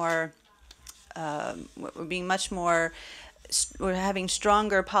much more, we're having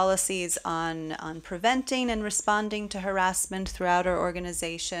stronger policies on preventing and responding to harassment throughout our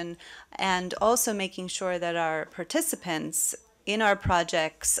organization, and also making sure that our participants in our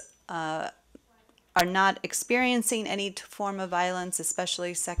projects are not experiencing any form of violence,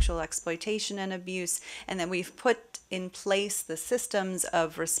 especially sexual exploitation and abuse, and that we've put in place the systems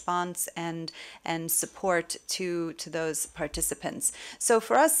of response and support to those participants. So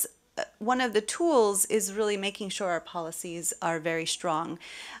for us, one of the tools is really making sure our policies are very strong.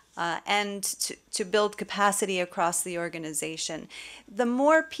 And to build capacity across the organization. The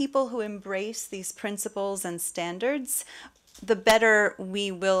more people who embrace these principles and standards, the better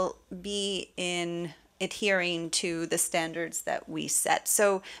we will be in adhering to the standards that we set.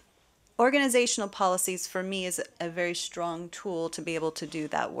 So organizational policies for me is a very strong tool to be able to do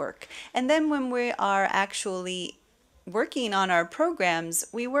that work. And then when we are actually working on our programs,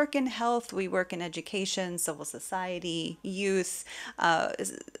 we work in health, we work in education, civil society, youth,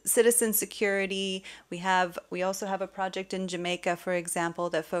 citizen security. We also have a project in Jamaica, for example,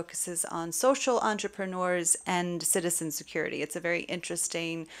 that focuses on social entrepreneurs and citizen security. It's a very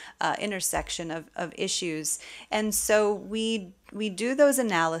interesting intersection of issues. And so we do those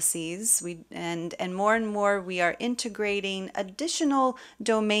analyses, and more we are integrating additional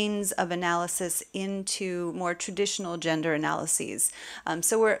domains of analysis into more traditional gender analyses.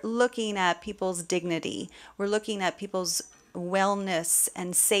 So we're looking at people's dignity, we're looking at people's wellness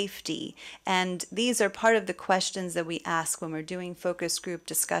and safety, and these are part of the questions that we ask when we're doing focus group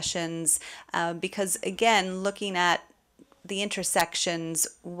discussions, because again, looking at the intersections,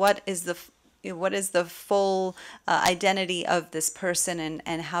 what is the full identity of this person,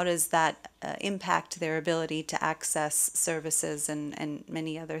 and how does that impact their ability to access services and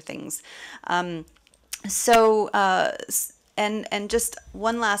many other things. And just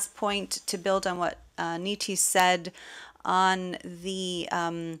one last point to build on what Niti said on the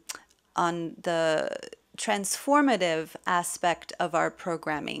transformative aspect of our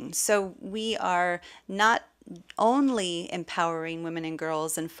programming. So we are not only empowering women and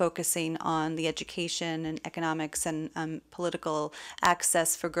girls and focusing on the education and economics and political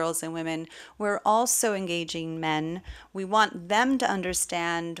access for girls and women. We're also engaging men. We want them to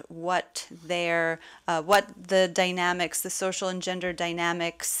understand what the dynamics, the social and gender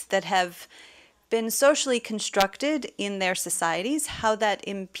dynamics that have been socially constructed in their societies, how that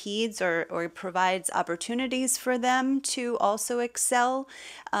impedes or provides opportunities for them to also excel,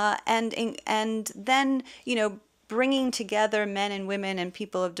 and then bringing together men and women and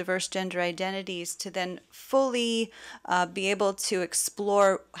people of diverse gender identities to then fully be able to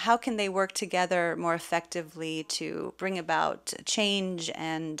explore how can they work together more effectively to bring about change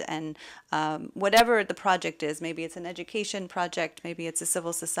and whatever the project is. Maybe it's an education project, maybe it's a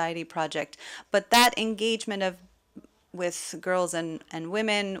civil society project, but that engagement with girls and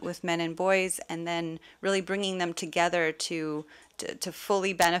women, with men and boys, and then really bringing them together to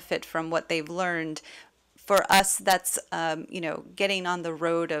fully benefit from what they've learned. For us, that's getting on the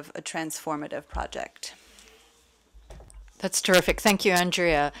road of a transformative project. That's terrific. Thank you,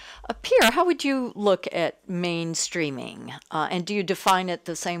 Andrea. Pierre, how would you look at mainstreaming? And do you define it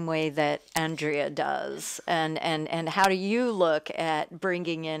the same way that Andrea does? And how do you look at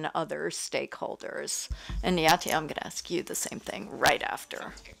bringing in other stakeholders? And Niyati, I'm going to ask you the same thing right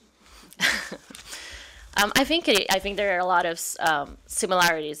after. I think there are a lot of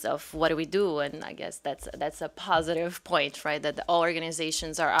similarities of what we do, and I guess that's a positive point, right? That all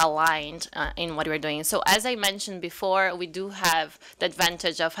organizations are aligned in what we're doing. So as I mentioned before, we do have the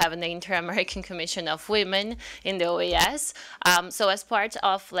advantage of having the Inter-American Commission of Women in the OAS. So as part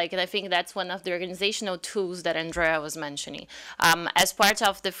of and I think that's one of the organizational tools that Andrea was mentioning. As part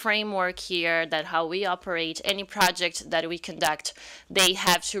of the framework here, that how we operate, any project that we conduct, they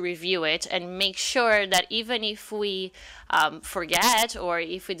have to review it and make sure that even if we forget or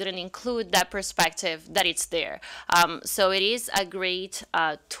if we didn't include that perspective, that it's there. So it is a great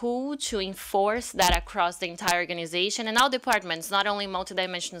tool to enforce that across the entire organization and all departments, not only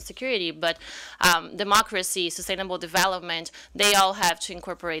multidimensional security, but democracy, sustainable development, they all have to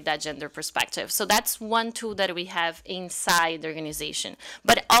incorporate that gender perspective. So that's one tool that we have inside the organization.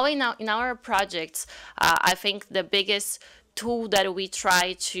 But all in our projects, I think the biggest tool that we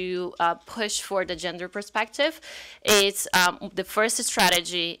try to push for the gender perspective is the first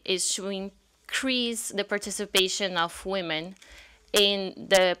strategy is to increase the participation of women in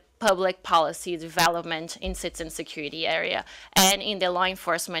the public policy development in citizen security area and in the law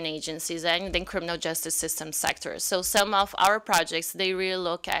enforcement agencies and the criminal justice system sector. So some of our projects, they really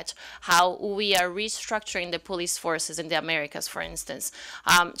look at how we are restructuring the police forces in the Americas, for instance,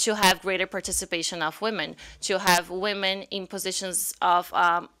 to have greater participation of women, to have women in positions of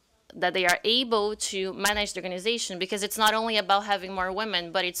that they are able to manage the organization, because it's not only about having more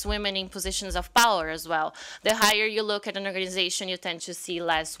women, but it's women in positions of power as well. The higher you look at an organization, you tend to see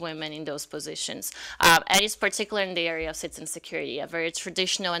less women in those positions. And it's particular in the area of citizen security, a very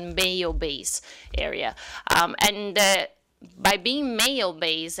traditional and male-based area. By being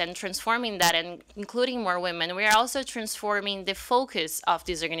male-based and transforming that and including more women, we are also transforming the focus of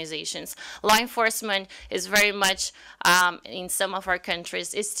these organizations. Law enforcement is very much, in some of our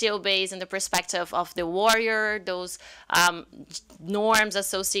countries, is still based in the perspective of the warrior, those norms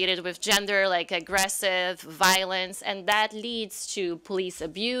associated with gender, like aggressive violence, and that leads to police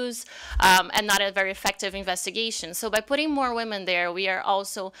abuse and not a very effective investigation. So by putting more women there, we are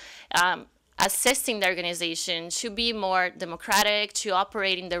also assisting the organization to be more democratic, to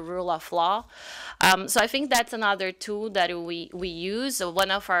operate in the rule of law. So I think that's another tool that we use. So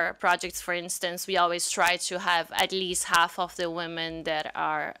one of our projects, for instance, we always try to have at least half of the women that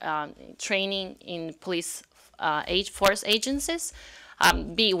are training in police force agencies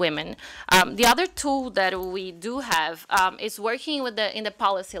be women. The other tool that we do have is working with in the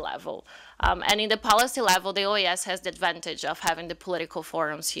policy level. And in the policy level, the OAS has the advantage of having the political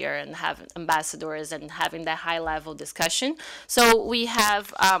forums here and having ambassadors and having that high-level discussion. So we have,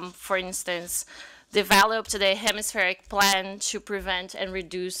 for instance, developed the hemispheric plan to prevent and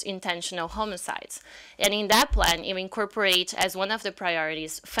reduce intentional homicides. And in that plan, you incorporate as one of the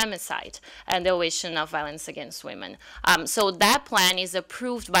priorities femicide and the ocean of violence against women. So that plan is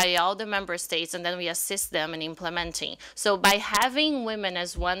approved by all the member states, and then we assist them in implementing. So by having women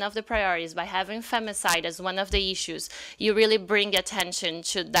as one of the priorities, by having femicide as one of the issues, you really bring attention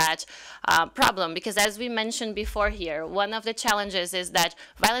to that problem. Because as we mentioned before here, one of the challenges is that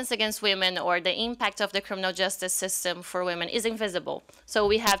violence against women or the impact of the criminal justice system for women is invisible. So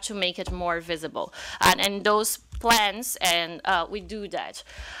we have to make it more visible. And those plans, and we do that.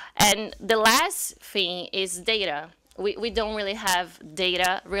 And the last thing is data. we don't really have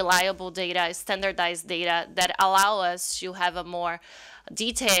data, reliable data, standardized data that allow us to have a more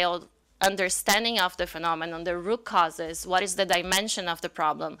detailed understanding of the phenomenon, the root causes, what is the dimension of the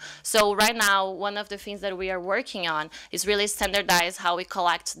problem. So right now, one of the things that we are working on is really standardize how we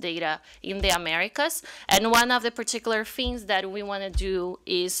collect data in the Americas. And one of the particular things that we want to do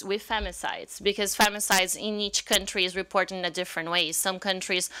is with femicides, because femicides in each country is reported in a different way. Some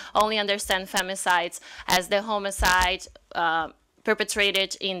countries only understand femicides as the homicide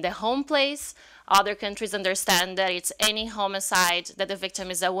perpetrated in the home place. Other countries understand that it's any homicide that the victim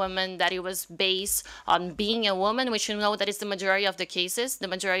is a woman, that it was based on being a woman, which you know that is the majority of the cases. The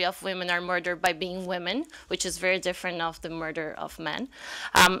majority of women are murdered by being women, which is very different of the murder of men.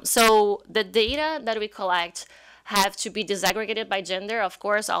 So the data that we collect have to be disaggregated by gender. Of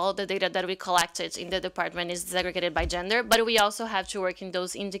course, all the data that we collected in the department is disaggregated by gender, but we also have to work in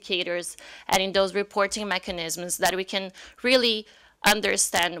those indicators and in those reporting mechanisms that we can really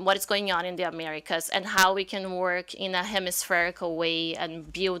understand what is going on in the Americas and how we can work in a hemispherical way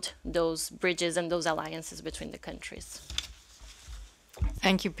and build those bridges and those alliances between the countries.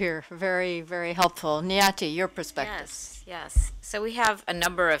 Thank you, Pierre. Very, very helpful. Niyati, your perspective. Yes. So we have a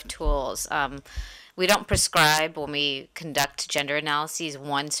number of tools. We don't prescribe when we conduct gender analyses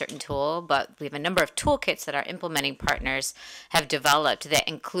one certain tool, but we have a number of toolkits that our implementing partners have developed that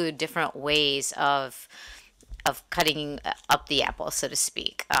include different ways of cutting up the apple, so to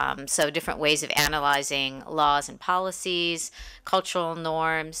speak. So different ways of analyzing laws and policies, cultural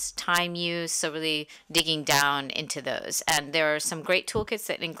norms, time use, so really digging down into those. And there are some great toolkits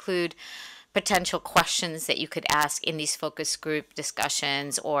that include potential questions that you could ask in these focus group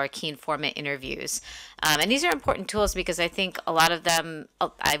discussions or key informant interviews. And these are important tools because I think a lot of them,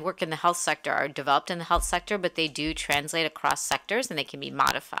 I work in the health sector, are developed in the health sector, but they do translate across sectors and they can be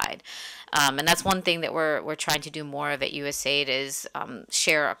modified. And that's one thing that we're trying to do more of at USAID is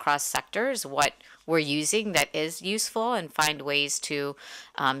share across sectors what we're using that is useful and find ways to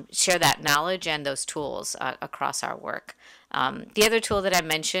share that knowledge and those tools across our work. The other tool that I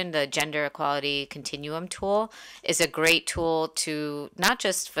mentioned, the Gender Equality Continuum tool, is a great tool to not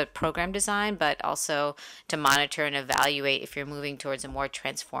just for program design, but also to monitor and evaluate if you're moving towards a more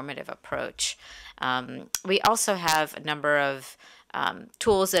transformative approach. We also have a number of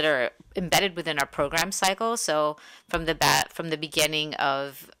tools that are embedded within our program cycle. So from the beginning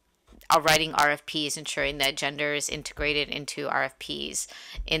of writing RFPs, ensuring that gender is integrated into RFPs,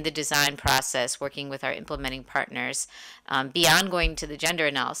 in the design process, working with our implementing partners, beyond going to the gender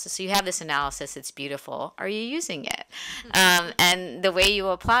analysis. So you have this analysis, it's beautiful. Are you using it? And the way you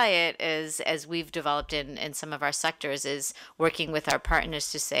apply it is, as we've developed in some of our sectors, is working with our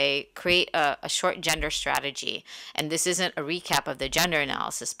partners to say, create a short gender strategy. And this isn't a recap of the gender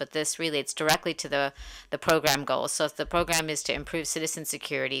analysis, but this relates directly to the program goals. So if the program is to improve citizen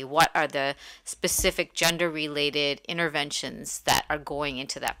security, what are the specific gender-related interventions that are going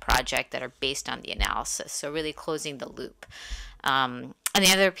into that project that are based on the analysis? So really closing the loop. And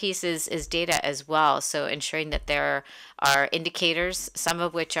the other piece is data as well. So ensuring that there are indicators, some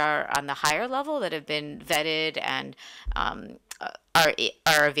of which are on the higher level that have been vetted and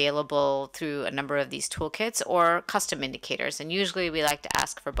are available through a number of these toolkits, or custom indicators. And usually we like to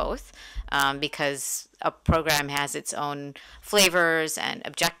ask for both because a program has its own flavors and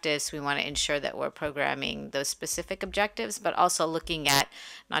objectives. We want to ensure that we're programming those specific objectives, but also looking at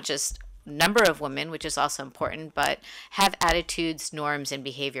not just number of women, which is also important, but have attitudes, norms, and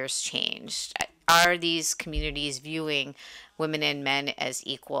behaviors changed? Are these communities viewing women and men as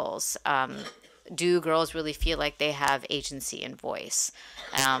equals? Do girls really feel like they have agency and voice?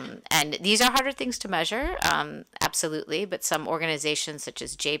 And these are harder things to measure, absolutely, but some organizations such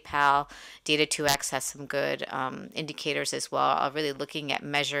as JPAL, Data2X has some good indicators as well, are really looking at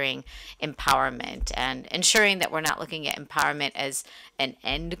measuring empowerment and ensuring that we're not looking at empowerment as an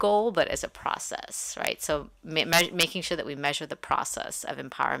end goal, but as a process, right? So making sure that we measure the process of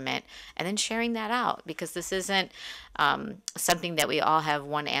empowerment and then sharing that out, because this isn't something that we all have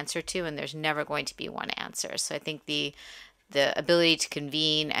one answer to, and there's never going to be one answer. So I think the ability to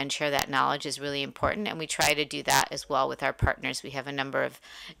convene and share that knowledge is really important, and we try to do that as well with our partners. We have a number of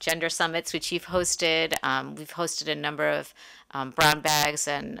gender summits which you've hosted. We've hosted a number of brown bags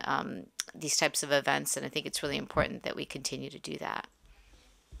and these types of events, and I think it's really important that we continue to do that.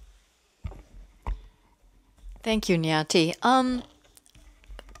 Thank you, Nyati.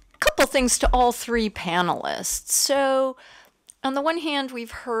 Couple things to all three panelists. So, on the one hand, we've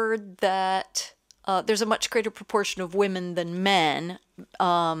heard that there's a much greater proportion of women than men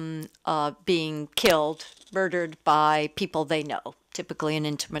being killed, murdered by people they know, typically an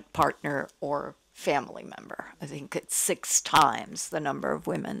intimate partner or family member. I think it's 6 times the number of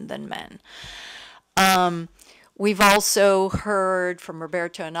women than men. We've also heard from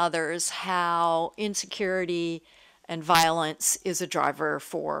Roberto and others how insecurity and violence is a driver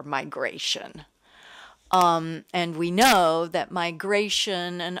for migration. And we know that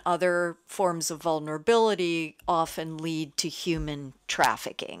migration and other forms of vulnerability often lead to human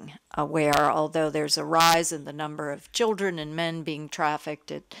trafficking, where although there's a rise in the number of children and men being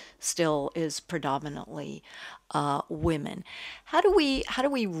trafficked, it still is predominantly women. How do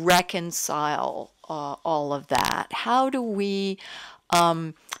we reconcile all of that? How do we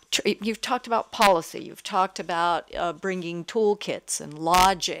you've talked about policy, you've talked about bringing toolkits and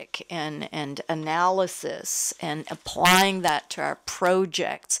logic and analysis and applying that to our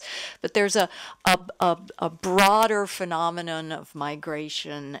projects. But there's a broader phenomenon of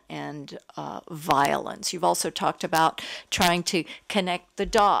migration and violence. You've also talked about trying to connect the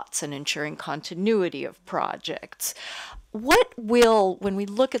dots and ensuring continuity of projects. What will, when we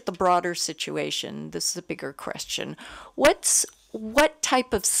look at the broader situation, this is a bigger question, what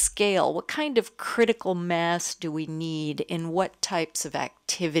type of scale, what kind of critical mass do we need in what types of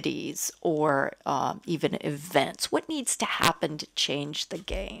activities or even events? What needs to happen to change the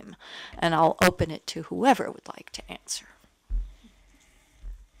game? And I'll open it to whoever would like to answer.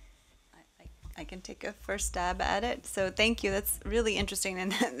 I can take a first stab at it. So thank you. That's really interesting,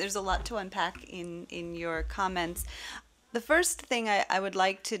 and there's a lot to unpack in your comments. The first thing I would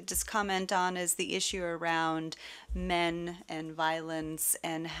like to just comment on is the issue around men and violence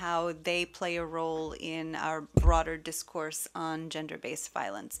and how they play a role in our broader discourse on gender-based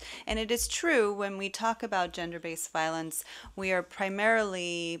violence. And it is true, when we talk about gender-based violence, we are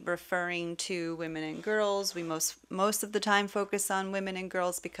primarily referring to women and girls. We most of the time focus on women and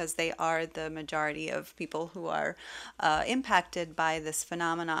girls because they are the majority of people who are impacted by this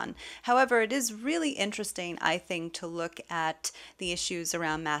phenomenon. However, it is really interesting, I think, to look at the issues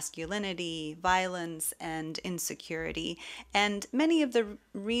around masculinity, violence, and insecurity. And many of the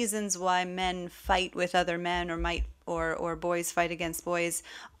reasons why men fight with other men or boys fight against boys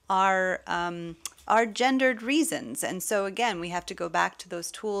are gendered reasons. And so again, we have to go back to those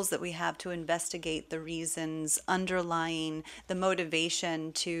tools that we have to investigate the reasons underlying the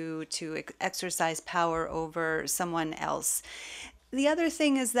motivation to exercise power over someone else. The other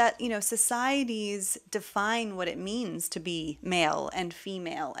thing is that, societies define what it means to be male and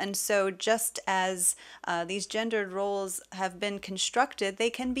female. And so just as these gendered roles have been constructed, they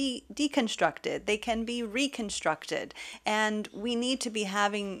can be deconstructed, they can be reconstructed. And we need to be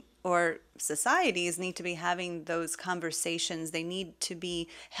having, or societies need to be having, those conversations. They need to be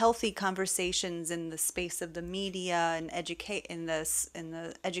healthy conversations in the space of the media and in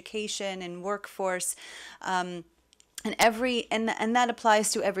the education and workforce. And that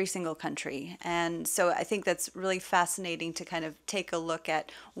applies to every single country. And so I think that's really fascinating to kind of take a look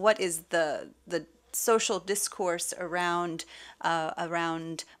at what is the social discourse around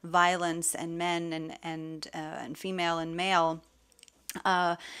violence and men and female and male.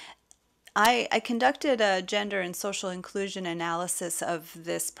 I conducted a gender and social inclusion analysis of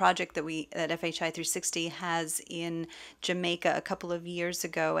this project that FHI 360 has in Jamaica a couple of years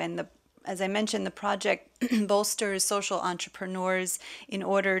ago, and as I mentioned, the project bolsters social entrepreneurs in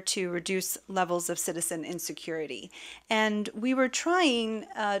order to reduce levels of citizen insecurity. And we were trying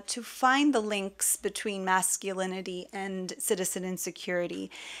to find the links between masculinity and citizen insecurity.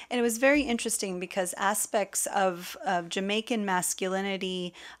 And it was very interesting because aspects of Jamaican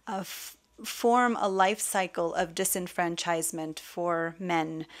masculinity form a life cycle of disenfranchisement for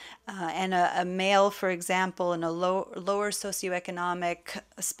men. And a male, for example, in a lower socioeconomic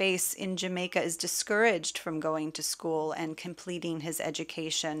space in Jamaica is discouraged from going to school and completing his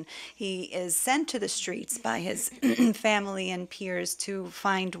education. He is sent to the streets by his family and peers to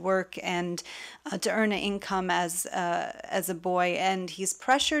find work and to earn an income as a boy. And he's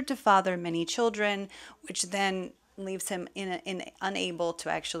pressured to father many children, which then leaves him unable to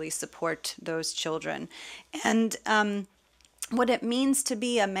actually support those children. And what it means to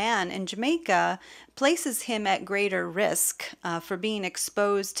be a man in Jamaica places him at greater risk for being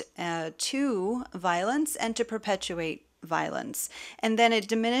exposed to violence and to perpetuate violence. And then it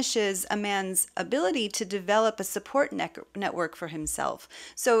diminishes a man's ability to develop a support network for himself.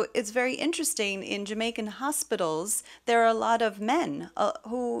 So it's very interesting, in Jamaican hospitals, there are a lot of men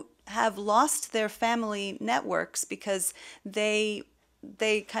who have lost their family networks because they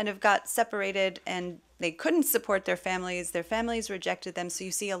kind of got separated and they couldn't support their families rejected them. So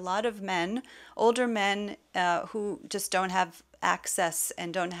you see a lot of men, older men, who just don't have access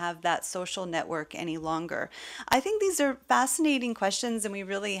and don't have that social network any longer. I think these are fascinating questions, and we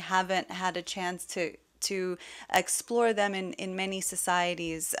really haven't had a chance to explore them in many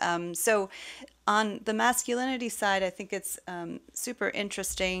societies. So on the masculinity side, I think it's super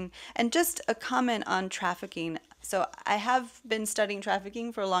interesting. And just a comment on trafficking. So I have been studying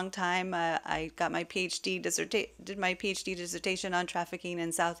trafficking for a long time. I got my did my PhD dissertation on trafficking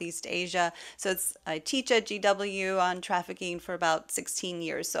in Southeast Asia. So I teach at GW on trafficking for about 16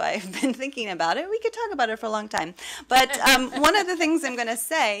 years. So I've been thinking about it. We could talk about it for a long time. But one of the things I'm going to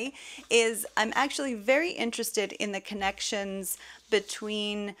say is I'm actually very interested in the connections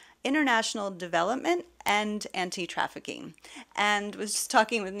between international development and anti-trafficking. And was just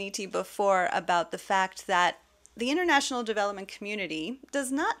talking with Niti before about the fact that the international development community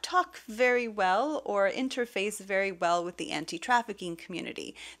does not talk very well or interface very well with the anti-trafficking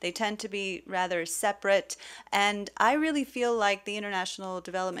community. They tend to be rather separate, and I really feel like the international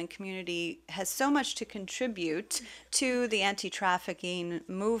development community has so much to contribute to the anti-trafficking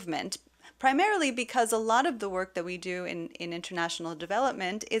movement, primarily because a lot of the work that we do in international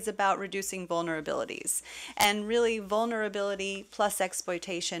development is about reducing vulnerabilities. And really, vulnerability plus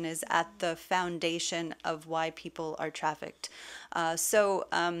exploitation is at the foundation of why people are trafficked. So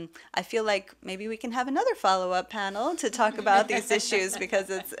I feel like maybe we can have another follow-up panel to talk about these issues, because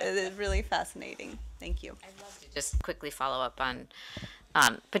it's really fascinating. Thank you. I'd love to just quickly follow up on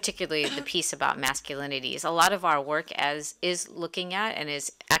particularly the piece about masculinities. A lot of our work is looking at and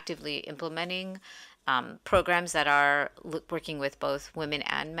is actively implementing programs that are working with both women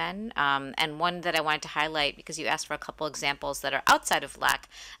and men. And one that I wanted to highlight, because you asked for a couple examples that are outside of LAC,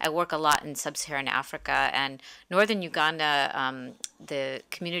 I work a lot in sub-Saharan Africa and northern Uganda. The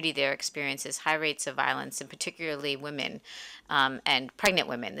community there experiences high rates of violence, and particularly women and pregnant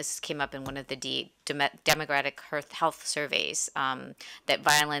women. This came up in one of the demographic health surveys, that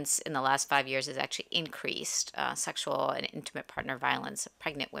violence in the last 5 years has actually increased, sexual and intimate partner violence of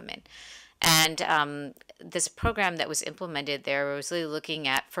pregnant women. And this program that was implemented there was really looking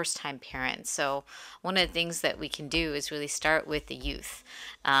at first-time parents. So one of the things that we can do is really start with the youth.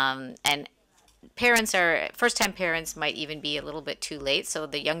 And first-time parents might even be a little bit too late. So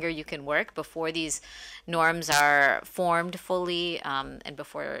the younger you can work before these norms are formed fully, and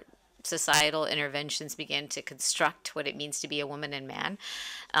before societal interventions begin to construct what it means to be a woman and man,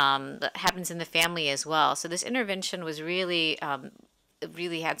 that happens in the family as well. So this intervention was really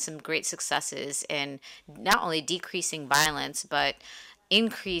had some great successes in not only decreasing violence, but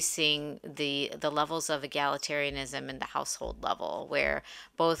increasing the levels of egalitarianism in the household level, where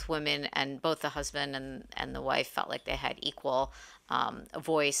both women and both the husband and the wife felt like they had equal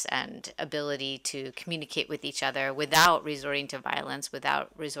voice and ability to communicate with each other without resorting to violence,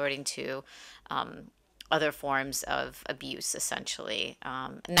 without resorting to other forms of abuse, essentially.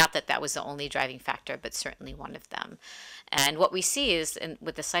 Not that that was the only driving factor, but certainly one of them. And what we see is,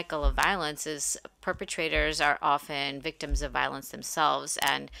 with the cycle of violence, is perpetrators are often victims of violence themselves.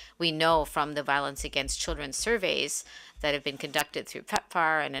 And we know from the violence against children surveys that have been conducted through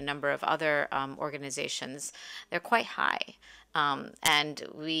PEPFAR and a number of other organizations, they're quite high. And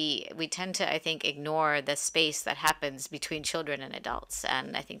we tend to, I think, ignore the space that happens between children and adults.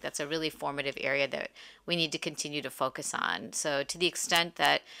 And I think that's a really formative area that we need to continue to focus on. So to the extent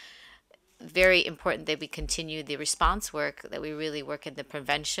that very important that we continue the response work, that we really work in the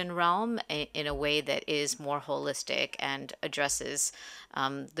prevention realm in a way that is more holistic and addresses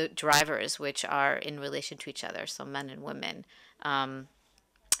the drivers, which are in relation to each other, so men and women.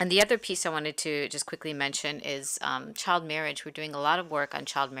 And the other piece I wanted to just quickly mention is child marriage. We're doing a lot of work on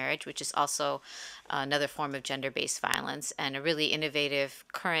child marriage, which is also another form of gender-based violence, and a really innovative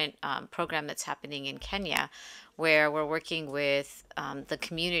current program that's happening in Kenya, where we're working with the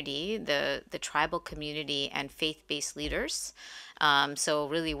community, the tribal community, and faith-based leaders. So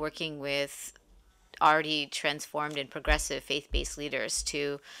really working with already transformed and progressive faith-based leaders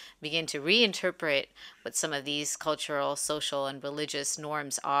to begin to reinterpret what some of these cultural, social, and religious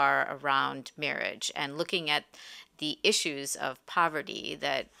norms are around marriage, and looking at the issues of poverty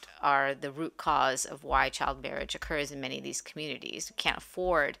that are the root cause of why child marriage occurs in many of these communities. We can't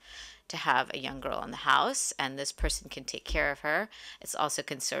afford to have a young girl in the house, and this person can take care of her. It's also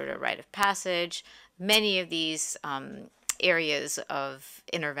considered a rite of passage. Many of these areas of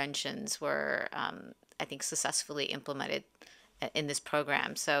interventions were, I think, successfully implemented in this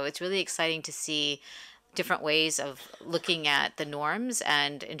program. So it's really exciting to see different ways of looking at the norms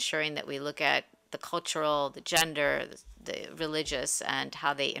and ensuring that we look at the cultural, the gender, the religious, and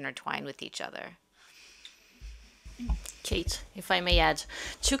how they intertwine with each other. Kate, if I may add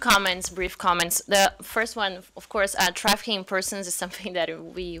two comments, brief comments. The first one, of course, trafficking in persons is something that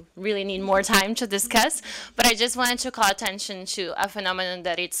we really need more time to discuss. But I just wanted to call attention to a phenomenon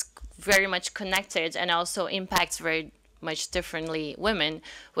that it's very much connected and also impacts very much differently women,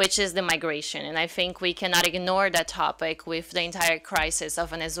 which is the migration. And I think we cannot ignore that topic with the entire crisis of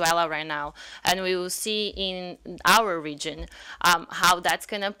Venezuela right now. And we will see in our region how that's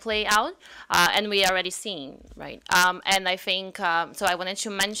going to play out. And we already seen, right? And I think, so I wanted to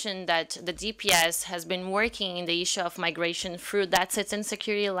mention that the DPS has been working in the issue of migration through that citizen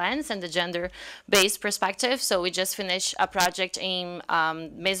security lens and the gender-based perspective. So we just finished a project in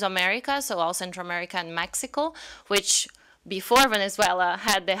Mesoamerica, so all Central America and Mexico, which before Venezuela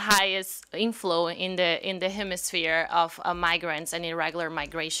had the highest inflow in the hemisphere of migrants and irregular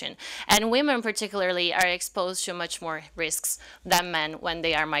migration. And women particularly are exposed to much more risks than men when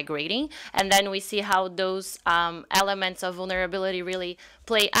they are migrating. And then we see how those elements of vulnerability really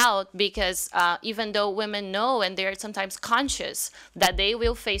play out, because even though women know and they're sometimes conscious that they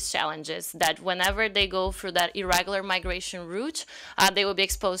will face challenges, that whenever they go through that irregular migration route, they will be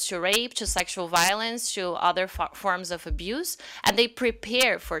exposed to rape, to sexual violence, to other forms of abuse, and they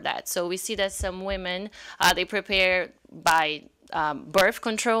prepare for that. So we see that some women, they prepare by birth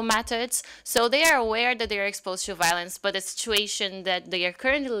control methods. So they are aware that they are exposed to violence, but the situation that they are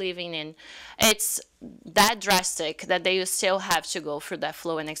currently living in, it's that drastic that they still have to go through that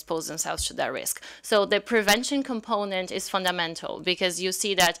flow and expose themselves to that risk. So the prevention component is fundamental, because you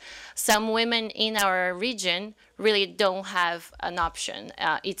see that some women in our region really don't have an option.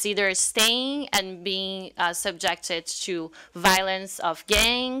 It's either staying and being subjected to violence of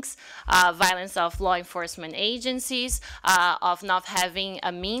gangs, violence of law enforcement agencies, of not having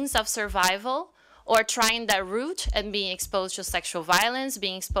a means of survival, or trying that route and being exposed to sexual violence,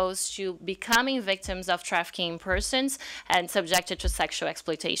 being exposed to becoming victims of trafficking in persons and subjected to sexual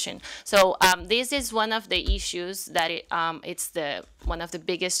exploitation. So this is one of the issues that it's one of the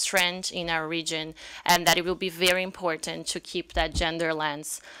biggest trends in our region, and that it will be very important to keep that gender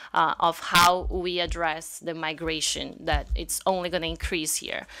lens of how we address the migration, that it's only going to increase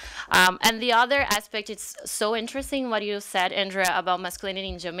here. And the other aspect, it's so interesting what you said, Andrea, about masculinity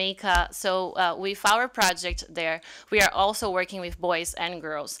in Jamaica. So with our project there, we are also working with boys and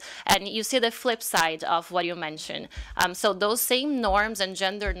girls. And you see the flip side of what you mentioned. So those same norms and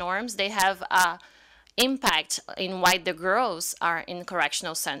gender norms, they have impact in why the girls are in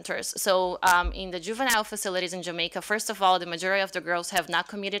correctional centers. So in the juvenile facilities in Jamaica, first of all, the majority of the girls have not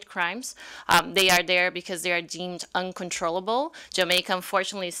committed crimes. They are there because they are deemed uncontrollable. Jamaica,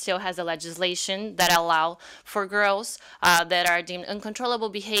 unfortunately, still has a legislation that allow for girls that are deemed uncontrollable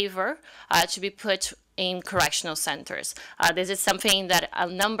behavior to be put in correctional centers. This is something that a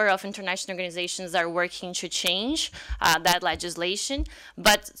number of international organizations are working to change, that legislation,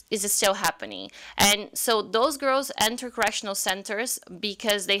 but is still happening. And so those girls enter correctional centers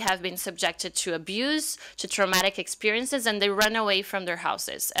because they have been subjected to abuse, to traumatic experiences, and they run away from their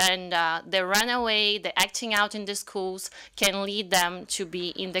houses. And the runaway, the acting out in the schools can lead them to be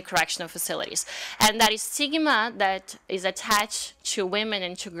in the correctional facilities. And that is stigma that is attached to women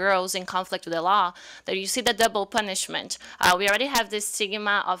and to girls in conflict with the law, that you see the double punishment. We already have this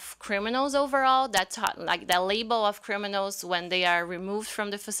stigma of criminals overall, that like the label of criminals when they are removed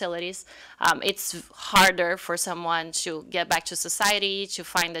from the facilities. It's harder for someone to get back to society, to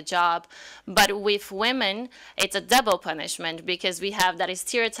find a job. But with women, it's a double punishment, because we have that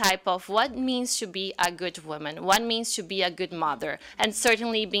stereotype of what means to be a good woman, what means to be a good mother. And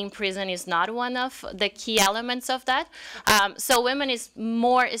certainly being in prison is not one of the key elements of that. So women is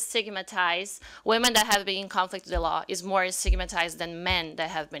more stigmatized. Women that have been in conflict with the law is more stigmatized than men that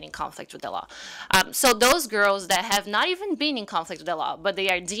have been in conflict with the law. So those girls that have not even been in conflict with the law, but they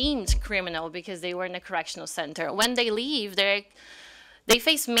are deemed criminal because they were in a correctional center, when they leave, they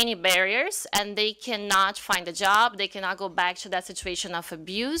face many barriers, and they cannot find a job, they cannot go back to that situation of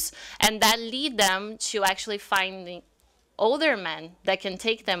abuse, and that lead them to actually finding older men that can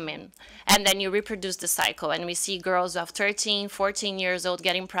take them in, and then you reproduce the cycle. And we see girls of 13, 14 years old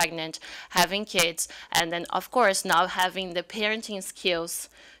getting pregnant, having kids, and then of course not having the parenting skills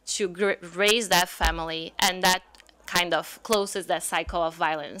to raise that family, and that kind of closes that cycle of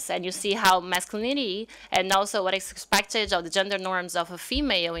violence. And you see how masculinity and also what is expected of the gender norms of a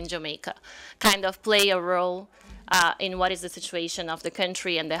female in Jamaica kind of play a role in what is the situation of the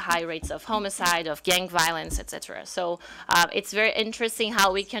country and the high rates of homicide, of gang violence, etc. So it's very interesting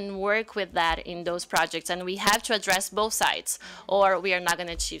how we can work with that in those projects, and we have to address both sides, or we are not going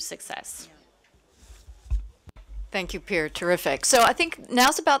to achieve success. Thank you, Pierre. Terrific. So I think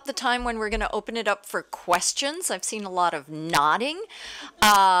now's about the time when we're going to open it up for questions. I've seen a lot of nodding,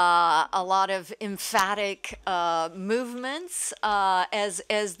 a lot of emphatic movements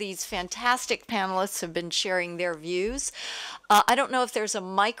as these fantastic panelists have been sharing their views. I don't know if there's a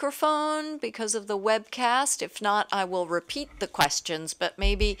microphone because of the webcast. If not, I will repeat the questions. But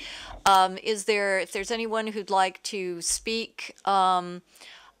maybe if there's anyone who'd like to speak.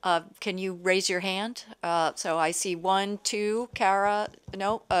 Can you raise your hand? So I see 1, 2, Kara,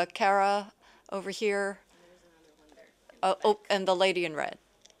 no, Kara over here. Oh, and the lady in red.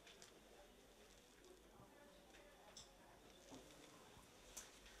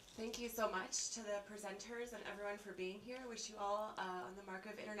 Thank you so much to the presenters and everyone for being here. I wish you all, on the mark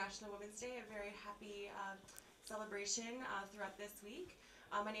of International Women's Day, a very happy celebration throughout this week.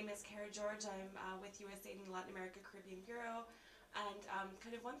 My name is Kara George. I'm with USAID and Latin America Caribbean Bureau. And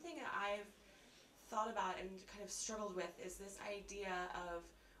kind of one thing that I've thought about and kind of struggled with is this idea of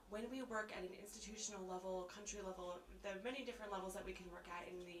when we work at an institutional level, country level, there are many different levels that we can work at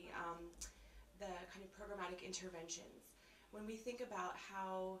in the kind of programmatic interventions. When we think about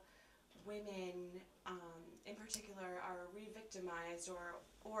how women in particular are re-victimized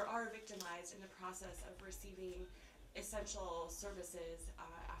or are victimized in the process of receiving essential services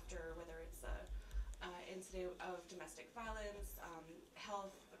after whether it's a incident of domestic violence,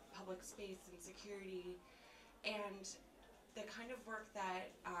 health, public space and security, and the kind of work that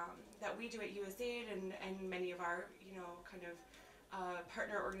that we do at USAID and many of our kind of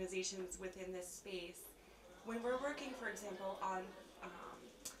partner organizations within this space. When we're working, for example, on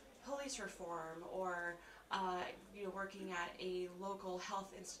police reform or working at a local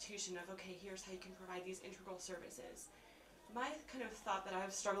health institution of, okay, here's how you can provide these integral services. My kind of thought that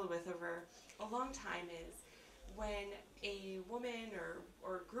I've struggled with over a long time is when a woman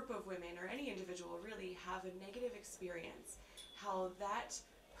or group of women or any individual really have a negative experience, how that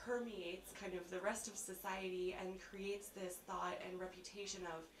permeates kind of the rest of society and creates this thought and reputation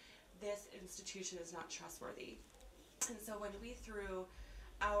of this institution is not trustworthy. And so when we, through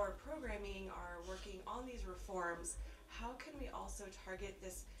our programming, are working on these reforms, how can we also target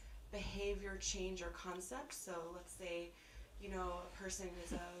this behavior change or concept? So let's say, a person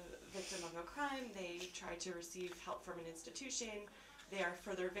is a victim of a crime, they try to receive help from an institution, they are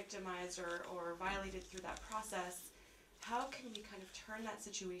further victimized or violated through that process. How can we kind of turn that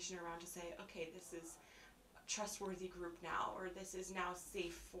situation around to say, okay, this is a trustworthy group now, or this is now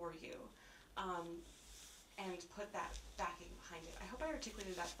safe for you, and put that backing behind it. I hope I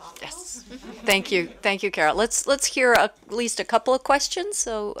articulated that thought well. Yes. Thank you, Carol. Let's hear at least a couple of questions.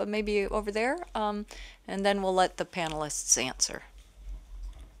 So maybe over there, and then we'll let the panelists answer.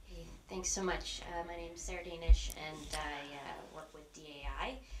 Hey, thanks so much. My name is Sarah Danish, and I work with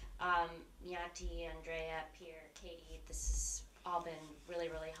DAI. Nyati, Andrea, Pierre, Katie, this has all been really,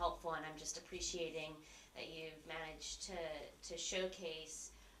 really helpful, and I'm just appreciating that you've managed to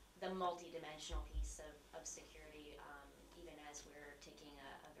showcase the multidimensional piece of security, even as we're taking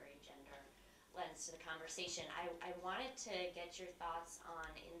a very gender lens to the conversation. I wanted to get your thoughts on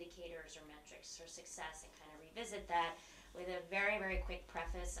indicators or metrics for success and kind of revisit that with a very, very quick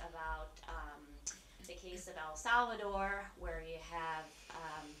preface about the case of El Salvador, where you have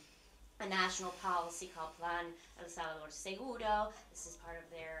a national policy called Plan El Salvador Seguro. This is part of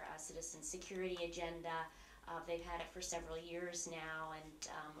their citizen security agenda. They've had it for several years now,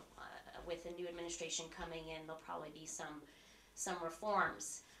 and with the new administration coming in, there'll probably be some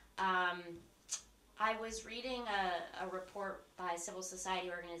reforms. I was reading a report by a civil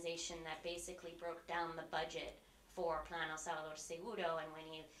society organization that basically broke down the budget for Plan El Salvador Seguro, and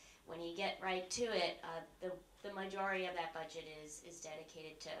when you get right to it, the majority of that budget is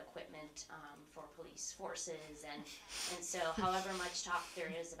dedicated to equipment for police forces, and so however much talk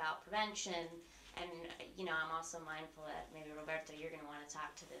there is about prevention, and I'm also mindful that maybe Roberto, you're going to want to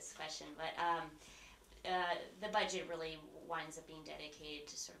talk to this question, but the budget really winds up being dedicated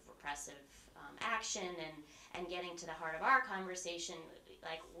to sort of repressive action and getting to the heart of our conversation,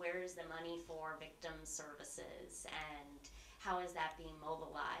 like where's the money for victim services and how is that being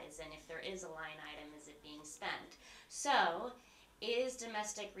mobilized, and if there is a line item, is it being spent? So is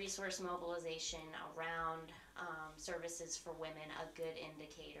domestic resource mobilization around services for women a good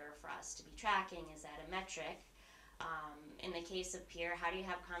indicator for us to be tracking? Is that a metric? In the case of Pierre, how do you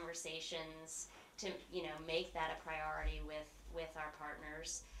have conversations to make that a priority with our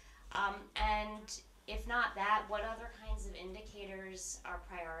partners? And if not that, what other kinds of indicators are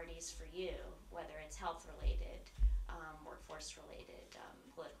priorities for you, whether it's health related, workforce related,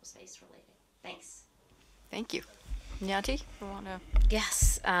 political space related? Thanks. Thank you. Nyati, you want to?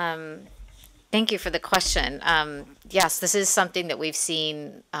 Yes. Thank you for the question. Yes, this is something that we've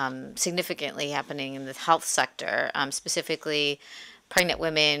seen significantly happening in the health sector, specifically pregnant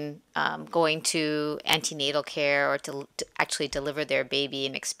women going to antenatal care or to actually deliver their baby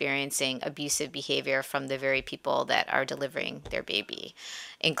and experiencing abusive behavior from the very people that are delivering their baby,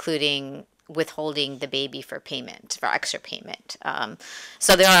 including withholding the baby for payment, for extra payment.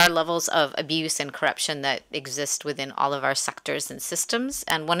 So there are levels of abuse and corruption that exist within all of our sectors and systems.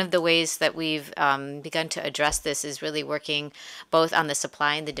 And one of the ways that we've begun to address this is really working both on the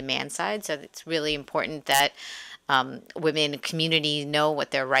supply and the demand side. So it's really important that women in the community know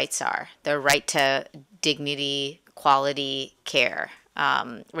what their rights are, their right to dignity, quality care,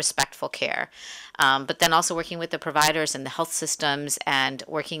 respectful care. But then also working with the providers and the health systems and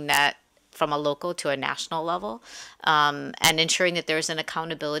working that from a local to a national level, and ensuring that there's an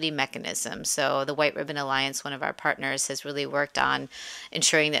accountability mechanism. So the White Ribbon Alliance, one of our partners, has really worked on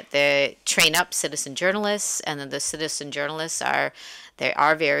ensuring that they train up citizen journalists, and then the citizen journalists they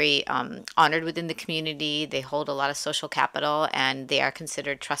are very honored within the community. They hold a lot of social capital, and they are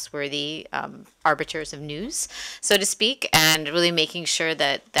considered trustworthy arbiters of news, so to speak, and really making sure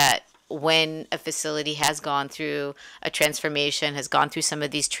that when a facility has gone through a transformation, has gone through some of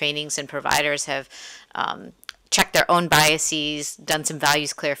these trainings, and providers have checked their own biases, done some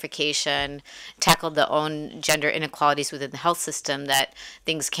values clarification, tackled their own gender inequalities within the health system, that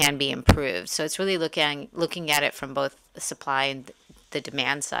things can be improved. So it's really looking at it from both the supply and the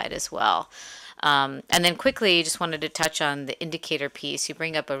demand side as well. And then quickly, just wanted to touch on the indicator piece. You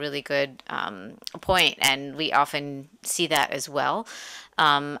bring up a really good point, and we often see that as well.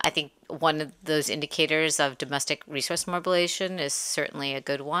 I think one of those indicators of domestic resource mobilization is certainly a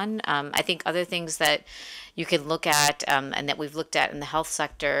good one. I think other things that you can look at and that we've looked at in the health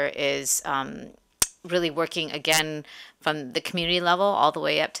sector is really working again from the community level all the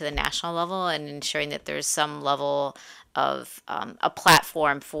way up to the national level, and ensuring that there's some level of a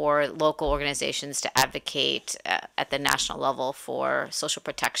platform for local organizations to advocate at the national level for social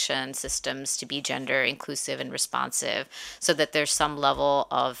protection systems to be gender inclusive and responsive, so that there's some level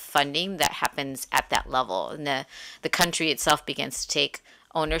of funding that happens at that level. And the country itself begins to take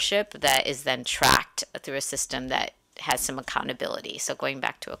ownership that is then tracked through a system that has some accountability. So going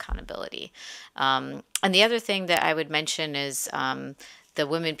back to accountability. And the other thing that I would mention is the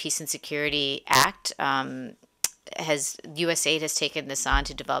Women, Peace and Security Act. USAID has taken this on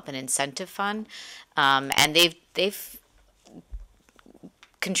to develop an incentive fund, and they've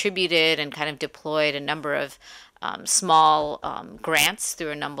contributed and kind of deployed a number of small grants through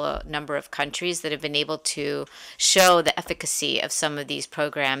a number of countries that have been able to show the efficacy of some of these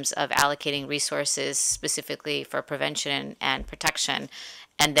programs of allocating resources specifically for prevention and protection,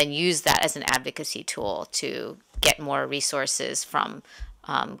 and then use that as an advocacy tool to get more resources from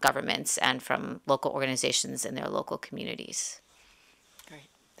governments and from local organizations in their local communities. Great.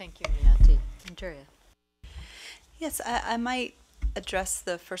 Thank you, Niyati. Andrea. Yes, I might address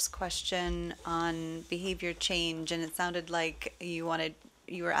the first question on behavior change, and it sounded like you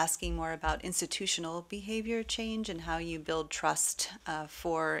were asking more about institutional behavior change and how you build trust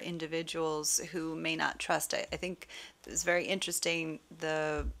for individuals who may not trust. I think it's very interesting,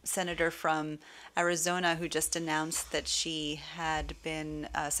 the senator from Arizona who just announced that she had been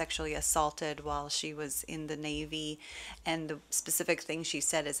sexually assaulted while she was in the Navy, and the specific thing she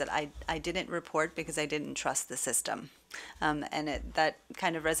said is that I didn't report because I didn't trust the system. That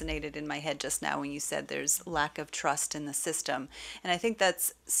kind of resonated in my head just now when you said there's lack of trust in the system. And I think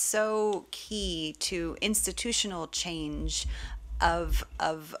that's so key to institutional change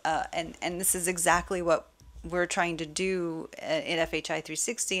and this is exactly what we're trying to do in FHI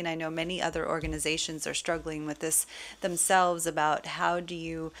 360, and I know many other organizations are struggling with this themselves, about how do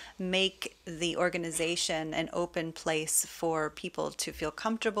you make the organization an open place for people to feel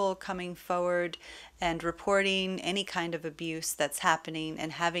comfortable coming forward and reporting any kind of abuse that's happening,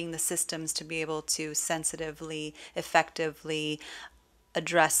 and having the systems to be able to sensitively, effectively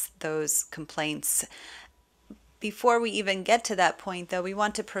address those complaints. Before we even get to that point, though, we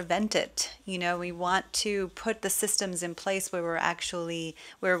want to prevent it. We want to put the systems in place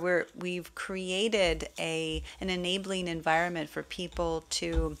where we've created an enabling environment for people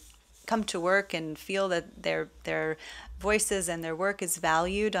to come to work and feel that their voices and their work is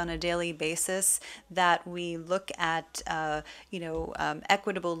valued on a daily basis, that we look at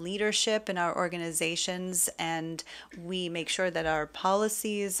equitable leadership in our organizations, and we make sure that our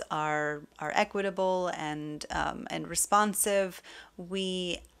policies are equitable and responsive.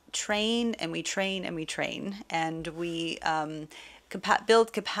 We train and we train and we train, and we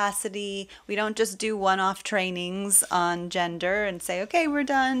build capacity. We don't just do one-off trainings on gender and say, okay, we're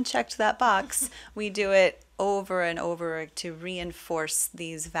done, checked that box. We do it over and over to reinforce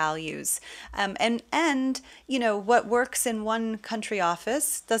these values. And you know, what works in one country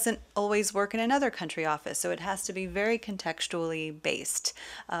office doesn't always work in another country office. So it has to be very contextually based.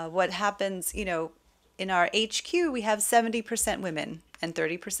 What happens, you know, in our HQ, we have 70% women and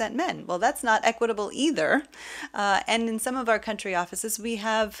 30% men. Well, that's not equitable either. And in some of our country offices,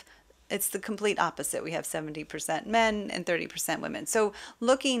 it's the complete opposite. We have 70% men and 30% women. So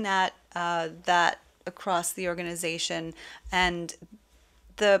looking at that across the organization, and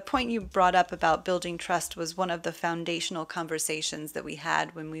the point you brought up about building trust was one of the foundational conversations that we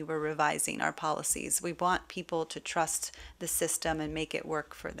had when we were revising our policies. We want people to trust the system and make it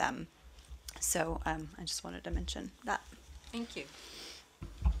work for them. So I just wanted to mention that. Thank you.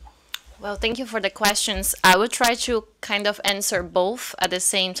 Well, thank you for the questions. I would try to kind of answer both at the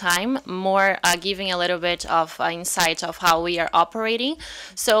same time, more giving a little bit of insight of how we are operating.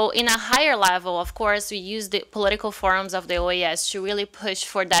 So in a higher level, of course, we use the political forums of the OAS to really push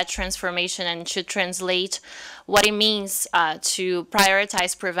for that transformation and to translate what it means to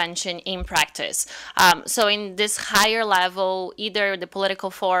prioritize prevention in practice. So in this higher level, either the political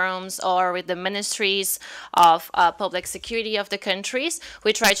forums or with the ministries of public security of the countries,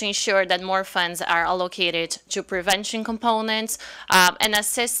 we try to ensure that more funds are allocated to prevention components and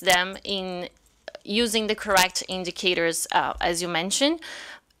assist them in using the correct indicators, as you mentioned.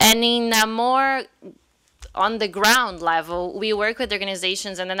 And in a more on the ground level, we work with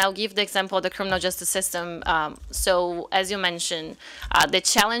organizations, and then I'll give the example of the criminal justice system. So as you mentioned, the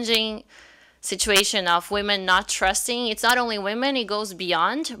challenging situation of women not trusting, it's not only women, it goes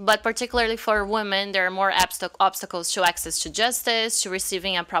beyond, but particularly for women, there are more obstacles to access to justice, to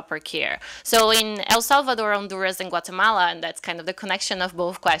receiving a proper care. So in El Salvador, Honduras, and Guatemala, and that's kind of the connection of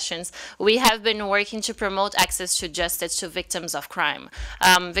both questions, we have been working to promote access to justice to victims of crime.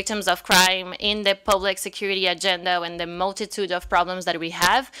 Victims of crime in the public security agenda and the multitude of problems that we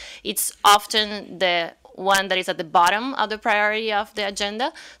have, it's often the one that is at the bottom of the priority of the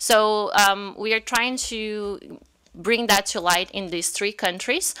agenda. So we are trying to bring that to light in these three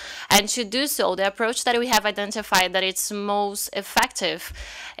countries. And to do so, the approach that we have identified that it's most effective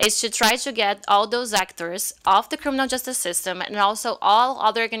is to try to get all those actors of the criminal justice system and also all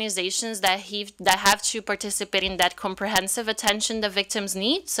other organizations that have to participate in that comprehensive attention the victims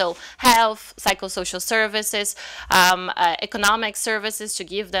need. So health, psychosocial services, economic services to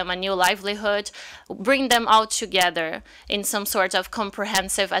give them a new livelihood, bring them all together in some sort of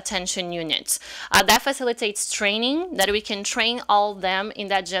comprehensive attention unit. That facilitates training, that we can train all of them in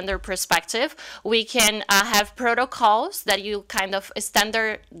that gender perspective. We can have protocols that you kind of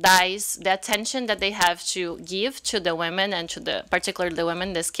standardize the attention that they have to give to the women and to particularly the women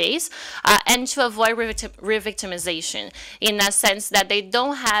in this case, and to avoid re-victimization in a sense that they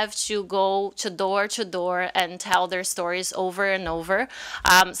don't have to go to door and tell their stories over and over.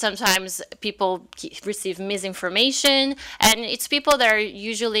 Sometimes people receive misinformation, and it's people that are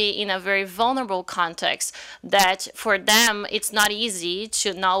usually in a very vulnerable context that for them it's not easy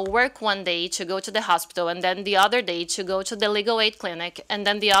to now work one day to go to the hospital and then the other day to go to the legal aid clinic and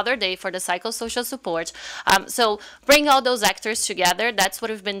then the other day for the psychosocial support. So bring all those actors together. That's what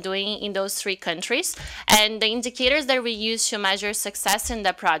we've been doing in those three countries. And the indicators that we use to measure success in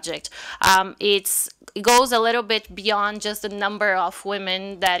the project, it goes a little bit beyond just the number of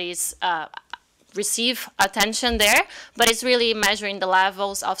women that is receive attention there, but it's really measuring the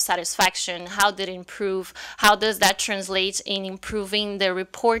levels of satisfaction. How did it improve? How does that translate in improving the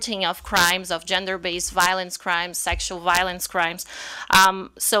reporting of crimes, of gender-based violence crimes, sexual violence crimes?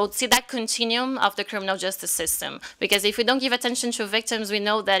 So see that continuum of the criminal justice system, because if we don't give attention to victims, we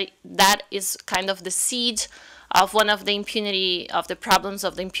know that that is kind of the seed of one of the impunity, of the problems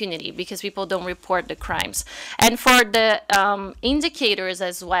of the impunity, because people don't report the crimes. And for the indicators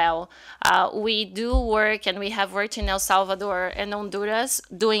as well, we do work, and we have worked in El Salvador and Honduras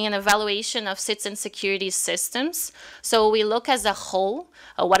doing an evaluation of citizen security systems. So we look as a whole.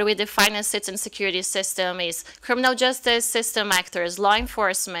 What we define as citizen security system is criminal justice system actors, law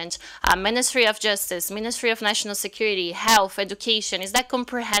enforcement, Ministry of Justice, Ministry of National Security, health, education. Is that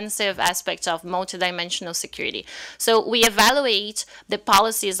comprehensive aspect of multidimensional security? security. So we evaluate the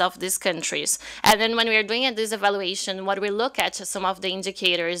policies of these countries. And then when we are doing this evaluation, what we look at some of the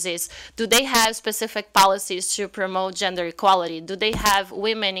indicators is, do they have specific policies to promote gender equality? Do they have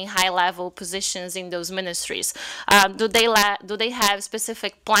women in high-level positions in those ministries? Do they have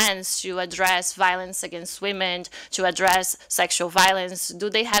specific plans to address violence against women, to address sexual violence? Do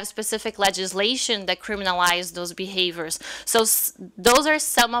they have specific legislation that criminalize those behaviors? So those are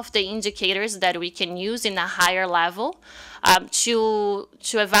some of the indicators that we can use in a higher level to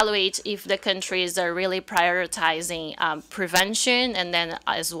evaluate if the countries are really prioritizing prevention, and then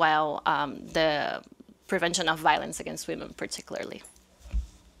as well the prevention of violence against women particularly.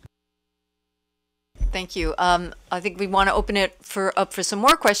 Thank you. I think we want to open it up for some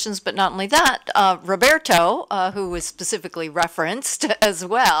more questions, but not only that, Roberto, who was specifically referenced as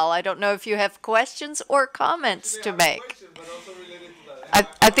well. I don't know if you have questions or comments to make.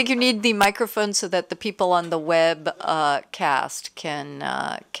 I think you need the microphone so that the people on the web cast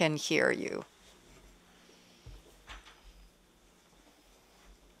can hear you.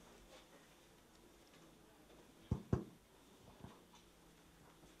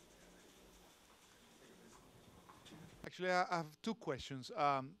 Actually, I have two questions,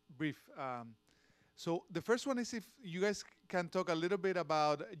 brief. So the first one is if you guys can talk a little bit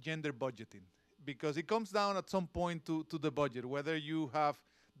about gender budgeting, because it comes down at some point to the budget, whether you have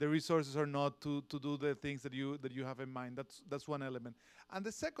the resources or not to do the things that you have in mind. That's one element. And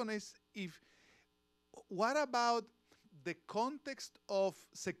the second is, what about the context of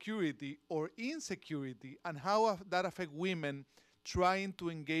security or insecurity, and how that affect women trying to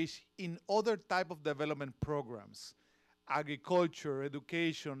engage in other type of development programs? Agriculture,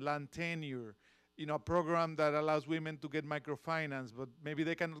 education, land tenure, a program that allows women to get microfinance, but maybe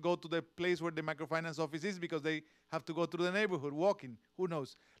they cannot go to the place where the microfinance office is because they have to go through the neighborhood walking. Who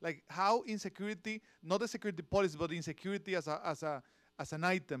knows? Like how insecurity, not the security policy, but insecurity as an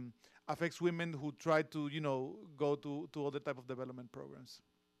item affects women who try to, go to other type of development programs.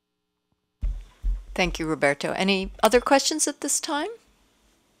 Thank you, Roberto. Any other questions at this time?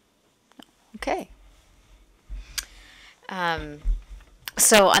 Okay.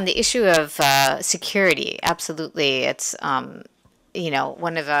 So on the issue of security, absolutely, it's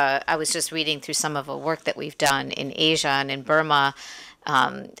one of I was just reading through some of the work that we've done in Asia and in Burma.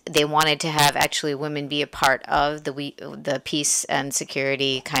 They wanted to have actually women be a part of the peace and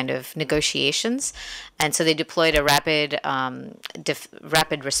security kind of negotiations, and so they deployed a rapid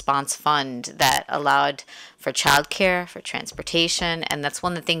response fund that allowed for childcare, for transportation, and that's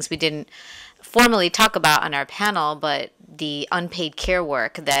one of the things we didn't formally talk about on our panel, but the unpaid care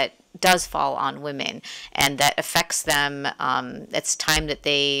work that does fall on women and that affects them. It's time that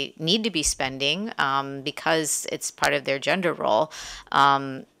they need to be spending because it's part of their gender role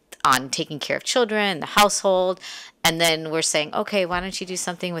on taking care of children, the household. And then we're saying, okay, why don't you do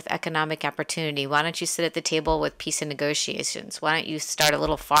something with economic opportunity? Why don't you sit at the table with peace and negotiations? Why don't you start a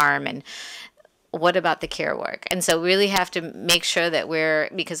little farm? And what about the care work? And so we really have to make sure that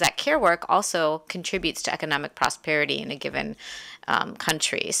because that care work also contributes to economic prosperity in a given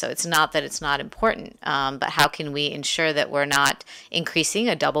country. So it's not that it's not important, but how can we ensure that we're not increasing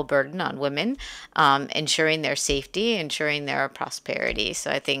a double burden on women, ensuring their safety, ensuring their prosperity.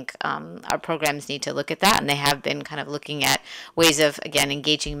 So I think our programs need to look at that, and they have been kind of looking at ways of, again,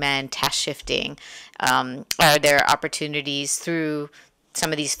 engaging men, task shifting. Are there opportunities through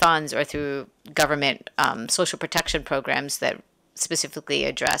some of these funds or through government social protection programs that specifically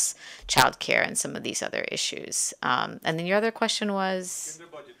address childcare and some of these other issues. And then your other question was?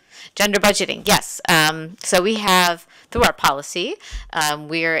 Gender budgeting, yes. So we have, through our policy,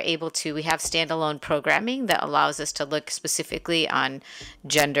 we have standalone programming that allows us to look specifically on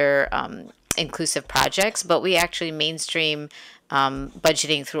gender inclusive projects, but we actually mainstream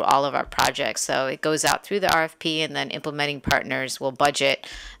budgeting through all of our projects. So it goes out through the RFP, and then implementing partners will budget,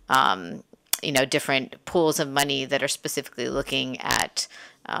 different pools of money that are specifically looking at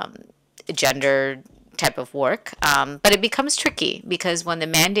gender type of work. But it becomes tricky because when the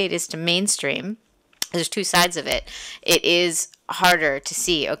mandate is to mainstream, there's two sides of it. It is harder to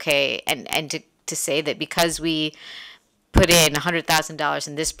see, okay, and to say that because we put in $100,000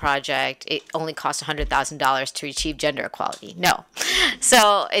 in this project, it only costs $100,000 to achieve gender equality. No.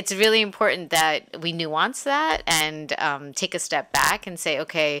 So it's really important that we nuance that and take a step back and say,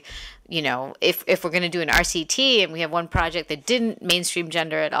 okay, if we're going to do an RCT and we have one project that didn't mainstream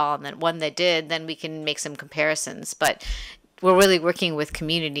gender at all and then one that did, then we can make some comparisons. But we're really working with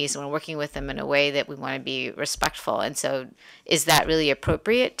communities, and we're working with them in a way that we want to be respectful. And so is that really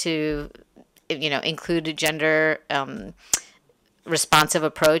appropriate to include gender responsive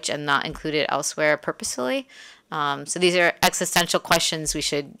approach and not include it elsewhere purposefully? So these are existential questions we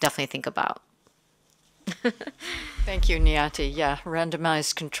should definitely think about. Thank you, Niyati. Yeah,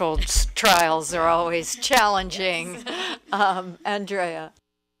 randomized controlled trials are always challenging. Andrea.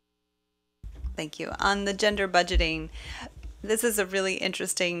 Thank you. On the gender budgeting, this is a really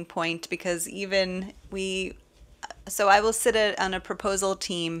interesting point because so I will sit on a proposal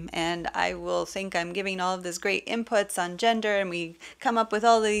team and I will think I'm giving all of this great inputs on gender and we come up with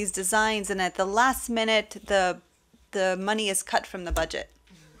all of these designs and at the last minute the money is cut from the budget.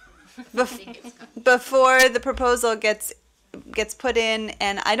 Before the proposal gets put in,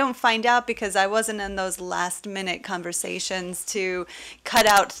 and I don't find out because I wasn't in those last minute conversations to cut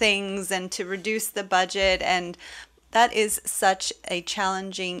out things and to reduce the budget, and that is such a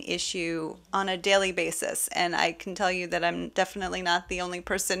challenging issue on a daily basis. And I can tell you that I'm definitely not the only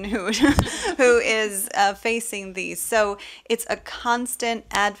person who is facing these. So it's a constant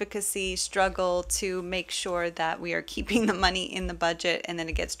advocacy struggle to make sure that we are keeping the money in the budget and then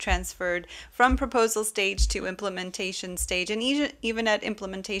it gets transferred from proposal stage to implementation stage. And even at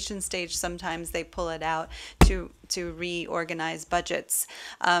implementation stage, sometimes they pull it out to reorganize budgets.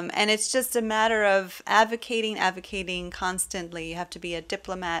 And it's just a matter of advocating constantly. You have to be a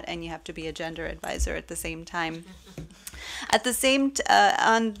diplomat and you have to be a gender advisor at the same time. At the same,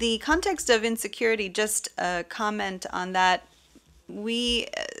 on the context of insecurity, just a comment on that. We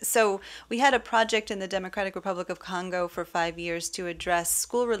had a project in the Democratic Republic of Congo for 5 years to address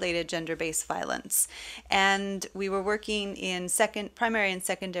school-related gender-based violence, and we were working in primary and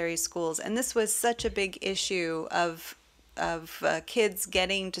secondary schools, and this was such a big issue of kids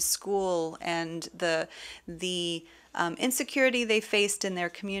getting to school and the insecurity they faced in their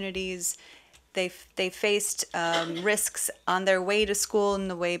communities. They faced risks on their way to school and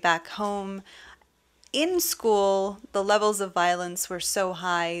the way back home. In school, the levels of violence were so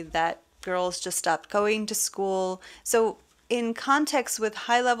high that girls just stopped going to school. So in context with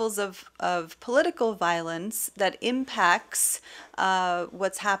high levels of political violence that impacts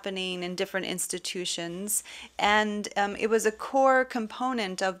what's happening in different institutions, and it was a core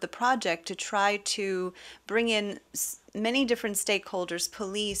component of the project to try to bring in many different stakeholders,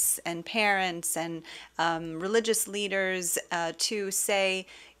 police and parents and religious leaders, to say,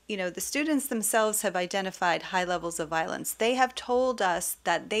 the students themselves have identified high levels of violence. They have told us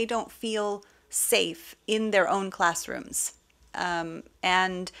that they don't feel safe in their own classrooms.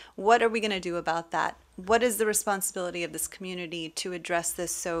 And what are we going to do about that? What is the responsibility of this community to address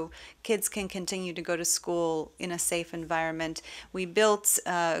this so kids can continue to go to school in a safe environment? We built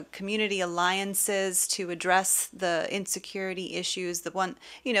community alliances to address the insecurity issues, the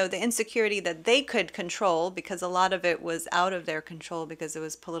insecurity that they could control, because a lot of it was out of their control because there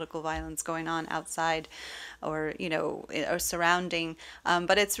was political violence going on outside or surrounding.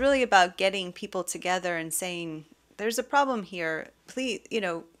 But it's really about getting people together and saying, there's a problem here. Please,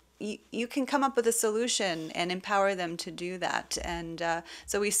 you can come up with a solution and empower them to do that. And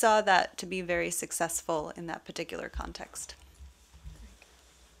so we saw that to be very successful in that particular context.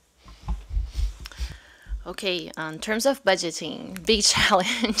 Okay, in terms of budgeting, big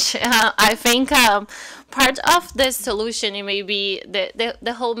challenge. I think part of the solution it may be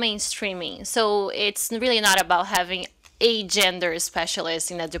the whole mainstreaming. So it's really not about having a gender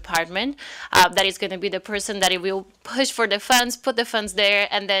specialist in a department that is going to be the person that it will push for the funds, put the funds there,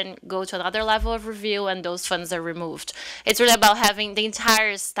 and then go to another level of review and those funds are removed. It's really about having the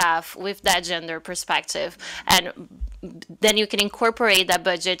entire staff with that gender perspective, and then you can incorporate that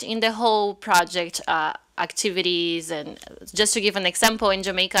budget in the whole project activities. And just to give an example, in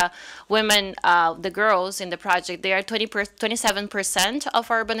Jamaica, women, the girls in the project, they are 27% of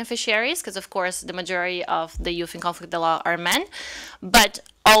our beneficiaries, because of course the majority of the youth in conflict law are men, but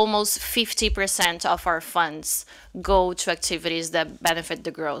almost 50% of our funds go to activities that benefit the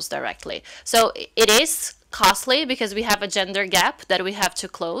girls directly. So it is costly because we have a gender gap that we have to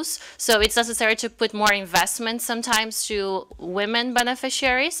close. So it's necessary to put more investment sometimes to women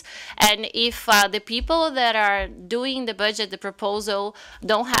beneficiaries. And if the people that are doing the budget, the proposal,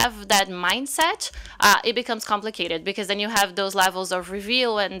 don't have that mindset, it becomes complicated, because then you have those levels of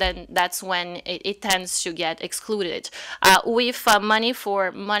review, and then that's when it tends to get excluded. With money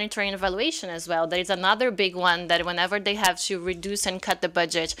for monitoring and evaluation as well, there is another big one that whenever they have to reduce and cut the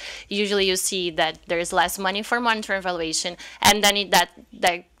budget, usually you see that there is less money for monitoring and evaluation, and then that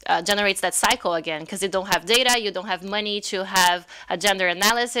generates that cycle again, because you don't have data, you don't have money to have a gender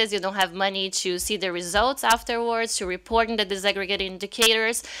analysis, you don't have money to see the results afterwards, to report in the disaggregated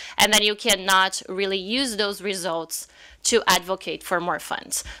indicators, and then you cannot really use those results to advocate for more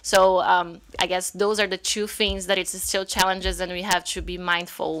funds. So I guess those are the two things that it's still challenges and we have to be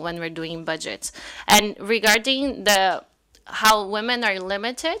mindful when we're doing budgets. And regarding the how women are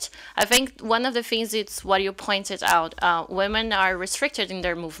limited, I think one of the things it's what you pointed out. Women are restricted in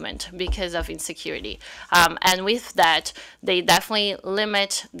their movement because of insecurity, and with that, they definitely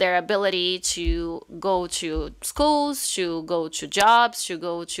limit their ability to go to schools, to go to jobs, to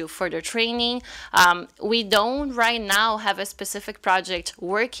go to further training. We don't right now have a specific project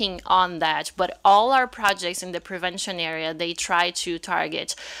working on that, but all our projects in the prevention area, they try to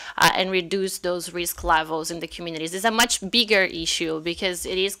target and reduce those risk levels in the communities. It's a much bigger issue because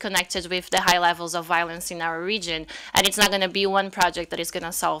it is connected with the high levels of violence in our region, and it's not going to be one project that is going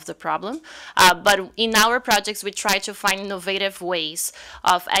to solve the problem. But in our projects, we try to find innovative ways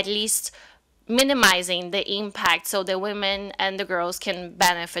of at least minimizing the impact so the women and the girls can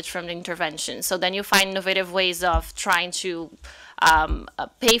benefit from the intervention. So then you find innovative ways of trying to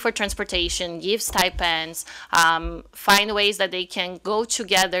pay for transportation, give stipends, find ways that they can go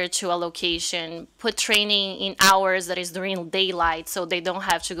together to a location, put training in hours that is during daylight so they don't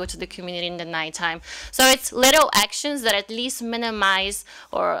have to go to the community in the nighttime. So it's little actions that at least minimize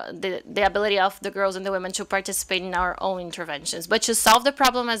or the ability of the girls and the women to participate in our own interventions. But to solve the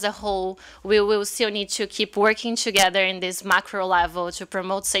problem as a whole, we will still need to keep working together in this macro level to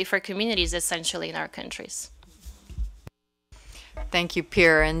promote safer communities essentially in our countries. Thank you,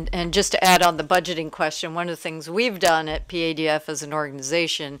 Pierre. And just to add on the budgeting question, one of the things we've done at PADF as an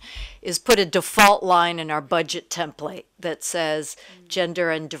organization is put a default line in our budget template that says gender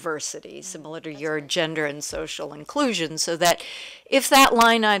and diversity, similar to your gender and social inclusion, so that if that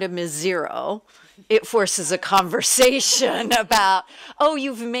line item is 0, it forces a conversation about, oh,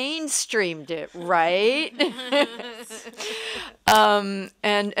 you've mainstreamed it, right?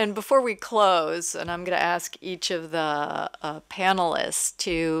 And before we close, and I'm going to ask each of the panelists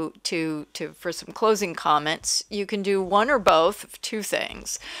to for some closing comments, you can do one or both of two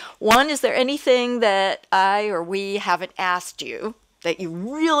things. One, is there anything that I or we haven't asked you that you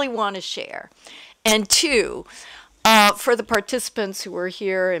really want to share? And two, for the participants who are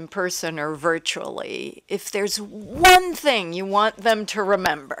here in person or virtually, if there's one thing you want them to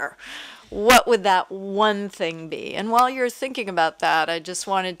remember, what would that one thing be? And while you're thinking about that, I just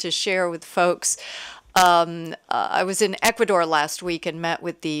wanted to share with folks, I was in Ecuador last week and met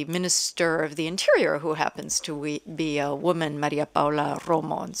with the Minister of the Interior, who happens to be a woman, Maria Paula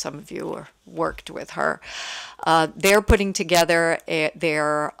Romo, and some of you worked with her. They're putting together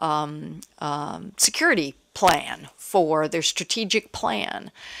their security plan for their strategic plan.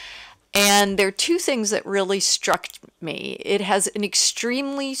 And there are two things that really struck me. It has an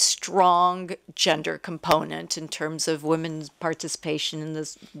extremely strong gender component in terms of women's participation in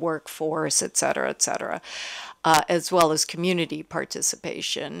the workforce, et cetera, as well as community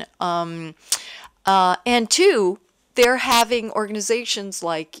participation. And two, they're having organizations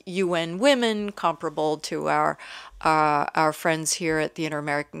like UN Women, comparable to our friends here at the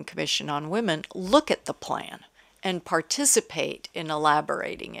Inter-American Commission on Women, look at the plan and participate in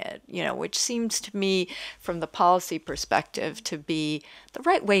elaborating it, which seems to me, from the policy perspective, to be the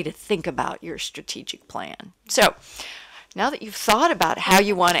right way to think about your strategic plan. So now that you've thought about how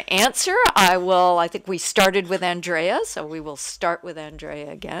you want to answer, I think we started with Andrea, so we will start with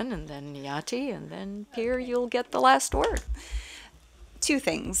Andrea again, and then Niyati, and then Pierre, you'll get the last word. Two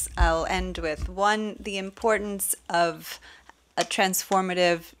things I'll end with. One, the importance of a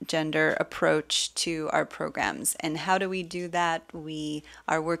transformative gender approach to our programs. And how do we do that? We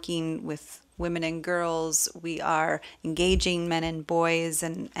are working with women and girls. We are engaging men and boys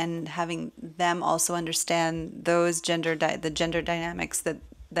and having them also understand those the gender dynamics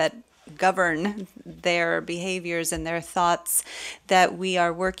that govern their behaviors and their thoughts, that we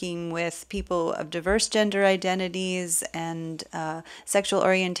are working with people of diverse gender identities and sexual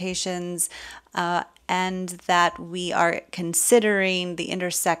orientations, and that we are considering the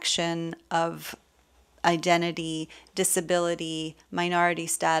intersection of identity, disability, minority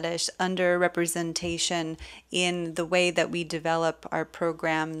status, underrepresentation in the way that we develop our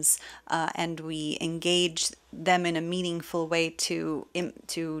programs, and we engage them in a meaningful way to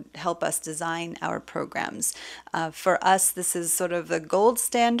help us design our programs. For us, this is sort of the gold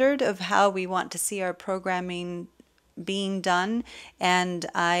standard of how we want to see our programming being done, and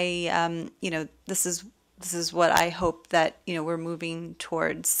this is what I hope that we're moving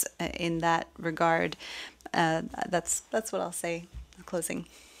towards in that regard. That's what I'll say in closing.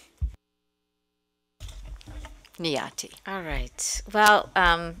 Niyati. All right. Well,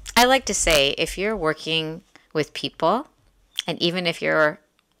 I like to say, if you're working with people, and even if you're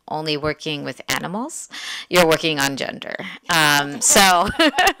only working with animals, you're working on gender. So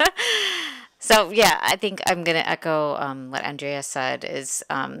So yeah, I think I'm going to echo what Andrea said is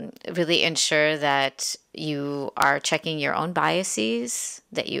really ensure that you are checking your own biases,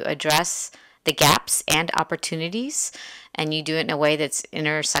 that you address the gaps and opportunities, and you do it in a way that's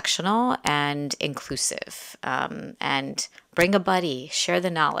intersectional and inclusive. And bring a buddy, share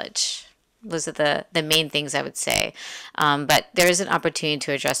the knowledge. Those are the main things I would say. But there is an opportunity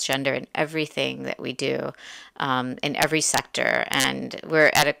to address gender in everything that we do, in every sector. And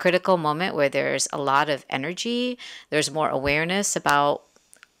we're at a critical moment where there's a lot of energy. There's more awareness about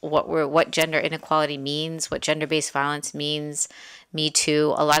what gender inequality means, what gender-based violence means. Me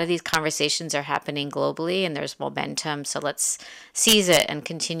Too. A lot of these conversations are happening globally, and there's momentum. So let's seize it and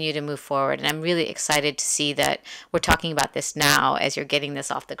continue to move forward. And I'm really excited to see that we're talking about this now as you're getting this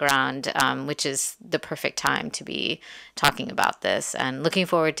off the ground, which is the perfect time to be talking about this. And looking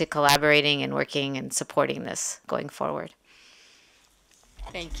forward to collaborating and working and supporting this going forward.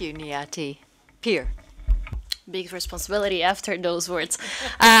 Thank you, Niati. Pierre. Big responsibility after those words.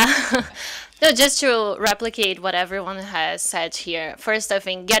 No, just to replicate what everyone has said here. First, I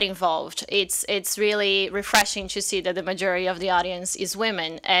think get involved. It's really refreshing to see that the majority of the audience is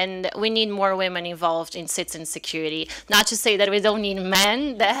women, and we need more women involved in citizen security. Not to say that we don't need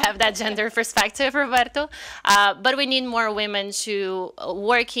men that have that gender perspective, Roberto, but we need more women to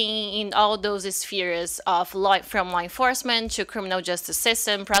working in all those spheres of law, from law enforcement to criminal justice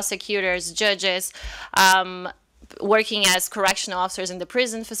system, prosecutors, judges, working as correctional officers in the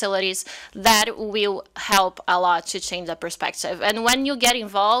prison facilities. That will help a lot to change that perspective. And when you get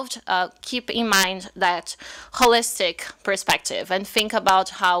involved, keep in mind that holistic perspective and think about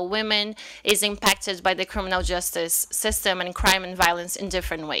how women is impacted by the criminal justice system and crime and violence in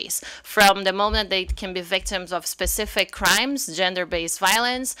different ways. From the moment they can be victims of specific crimes, gender-based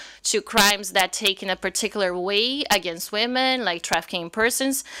violence, to crimes that take in a particular way against women, like trafficking in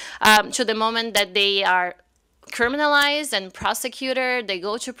persons, to the moment that they are criminalized and prosecuted, they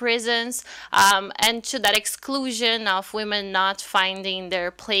go to prisons, and to that exclusion of women not finding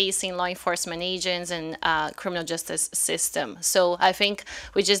their place in law enforcement agents and criminal justice system. So I think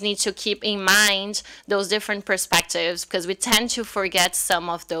we just need to keep in mind those different perspectives, because we tend to forget some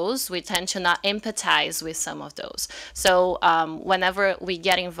of those. We tend to not empathize with some of those. So whenever we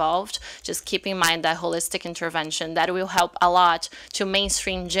get involved, just keep in mind that holistic intervention that will help a lot to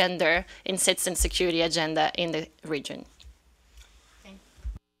mainstream gender in citizen security agenda in the region.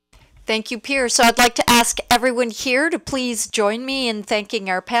 Thank you, Pierre. So I'd like to ask everyone here to please join me in thanking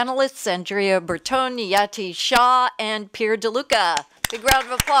our panelists, Andrea Berton, Yati Shah, and Pierre DeLuca. Big round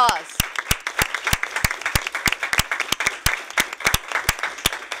of applause.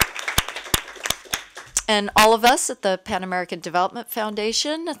 And all of us at the Pan American Development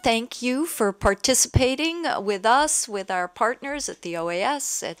Foundation, thank you for participating with us, with our partners at the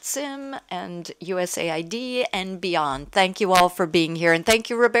OAS, at SIM, and USAID, and beyond. Thank you all for being here, and thank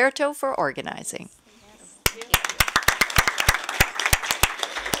you, Roberto, for organizing.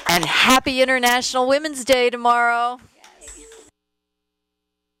 And happy International Women's Day tomorrow.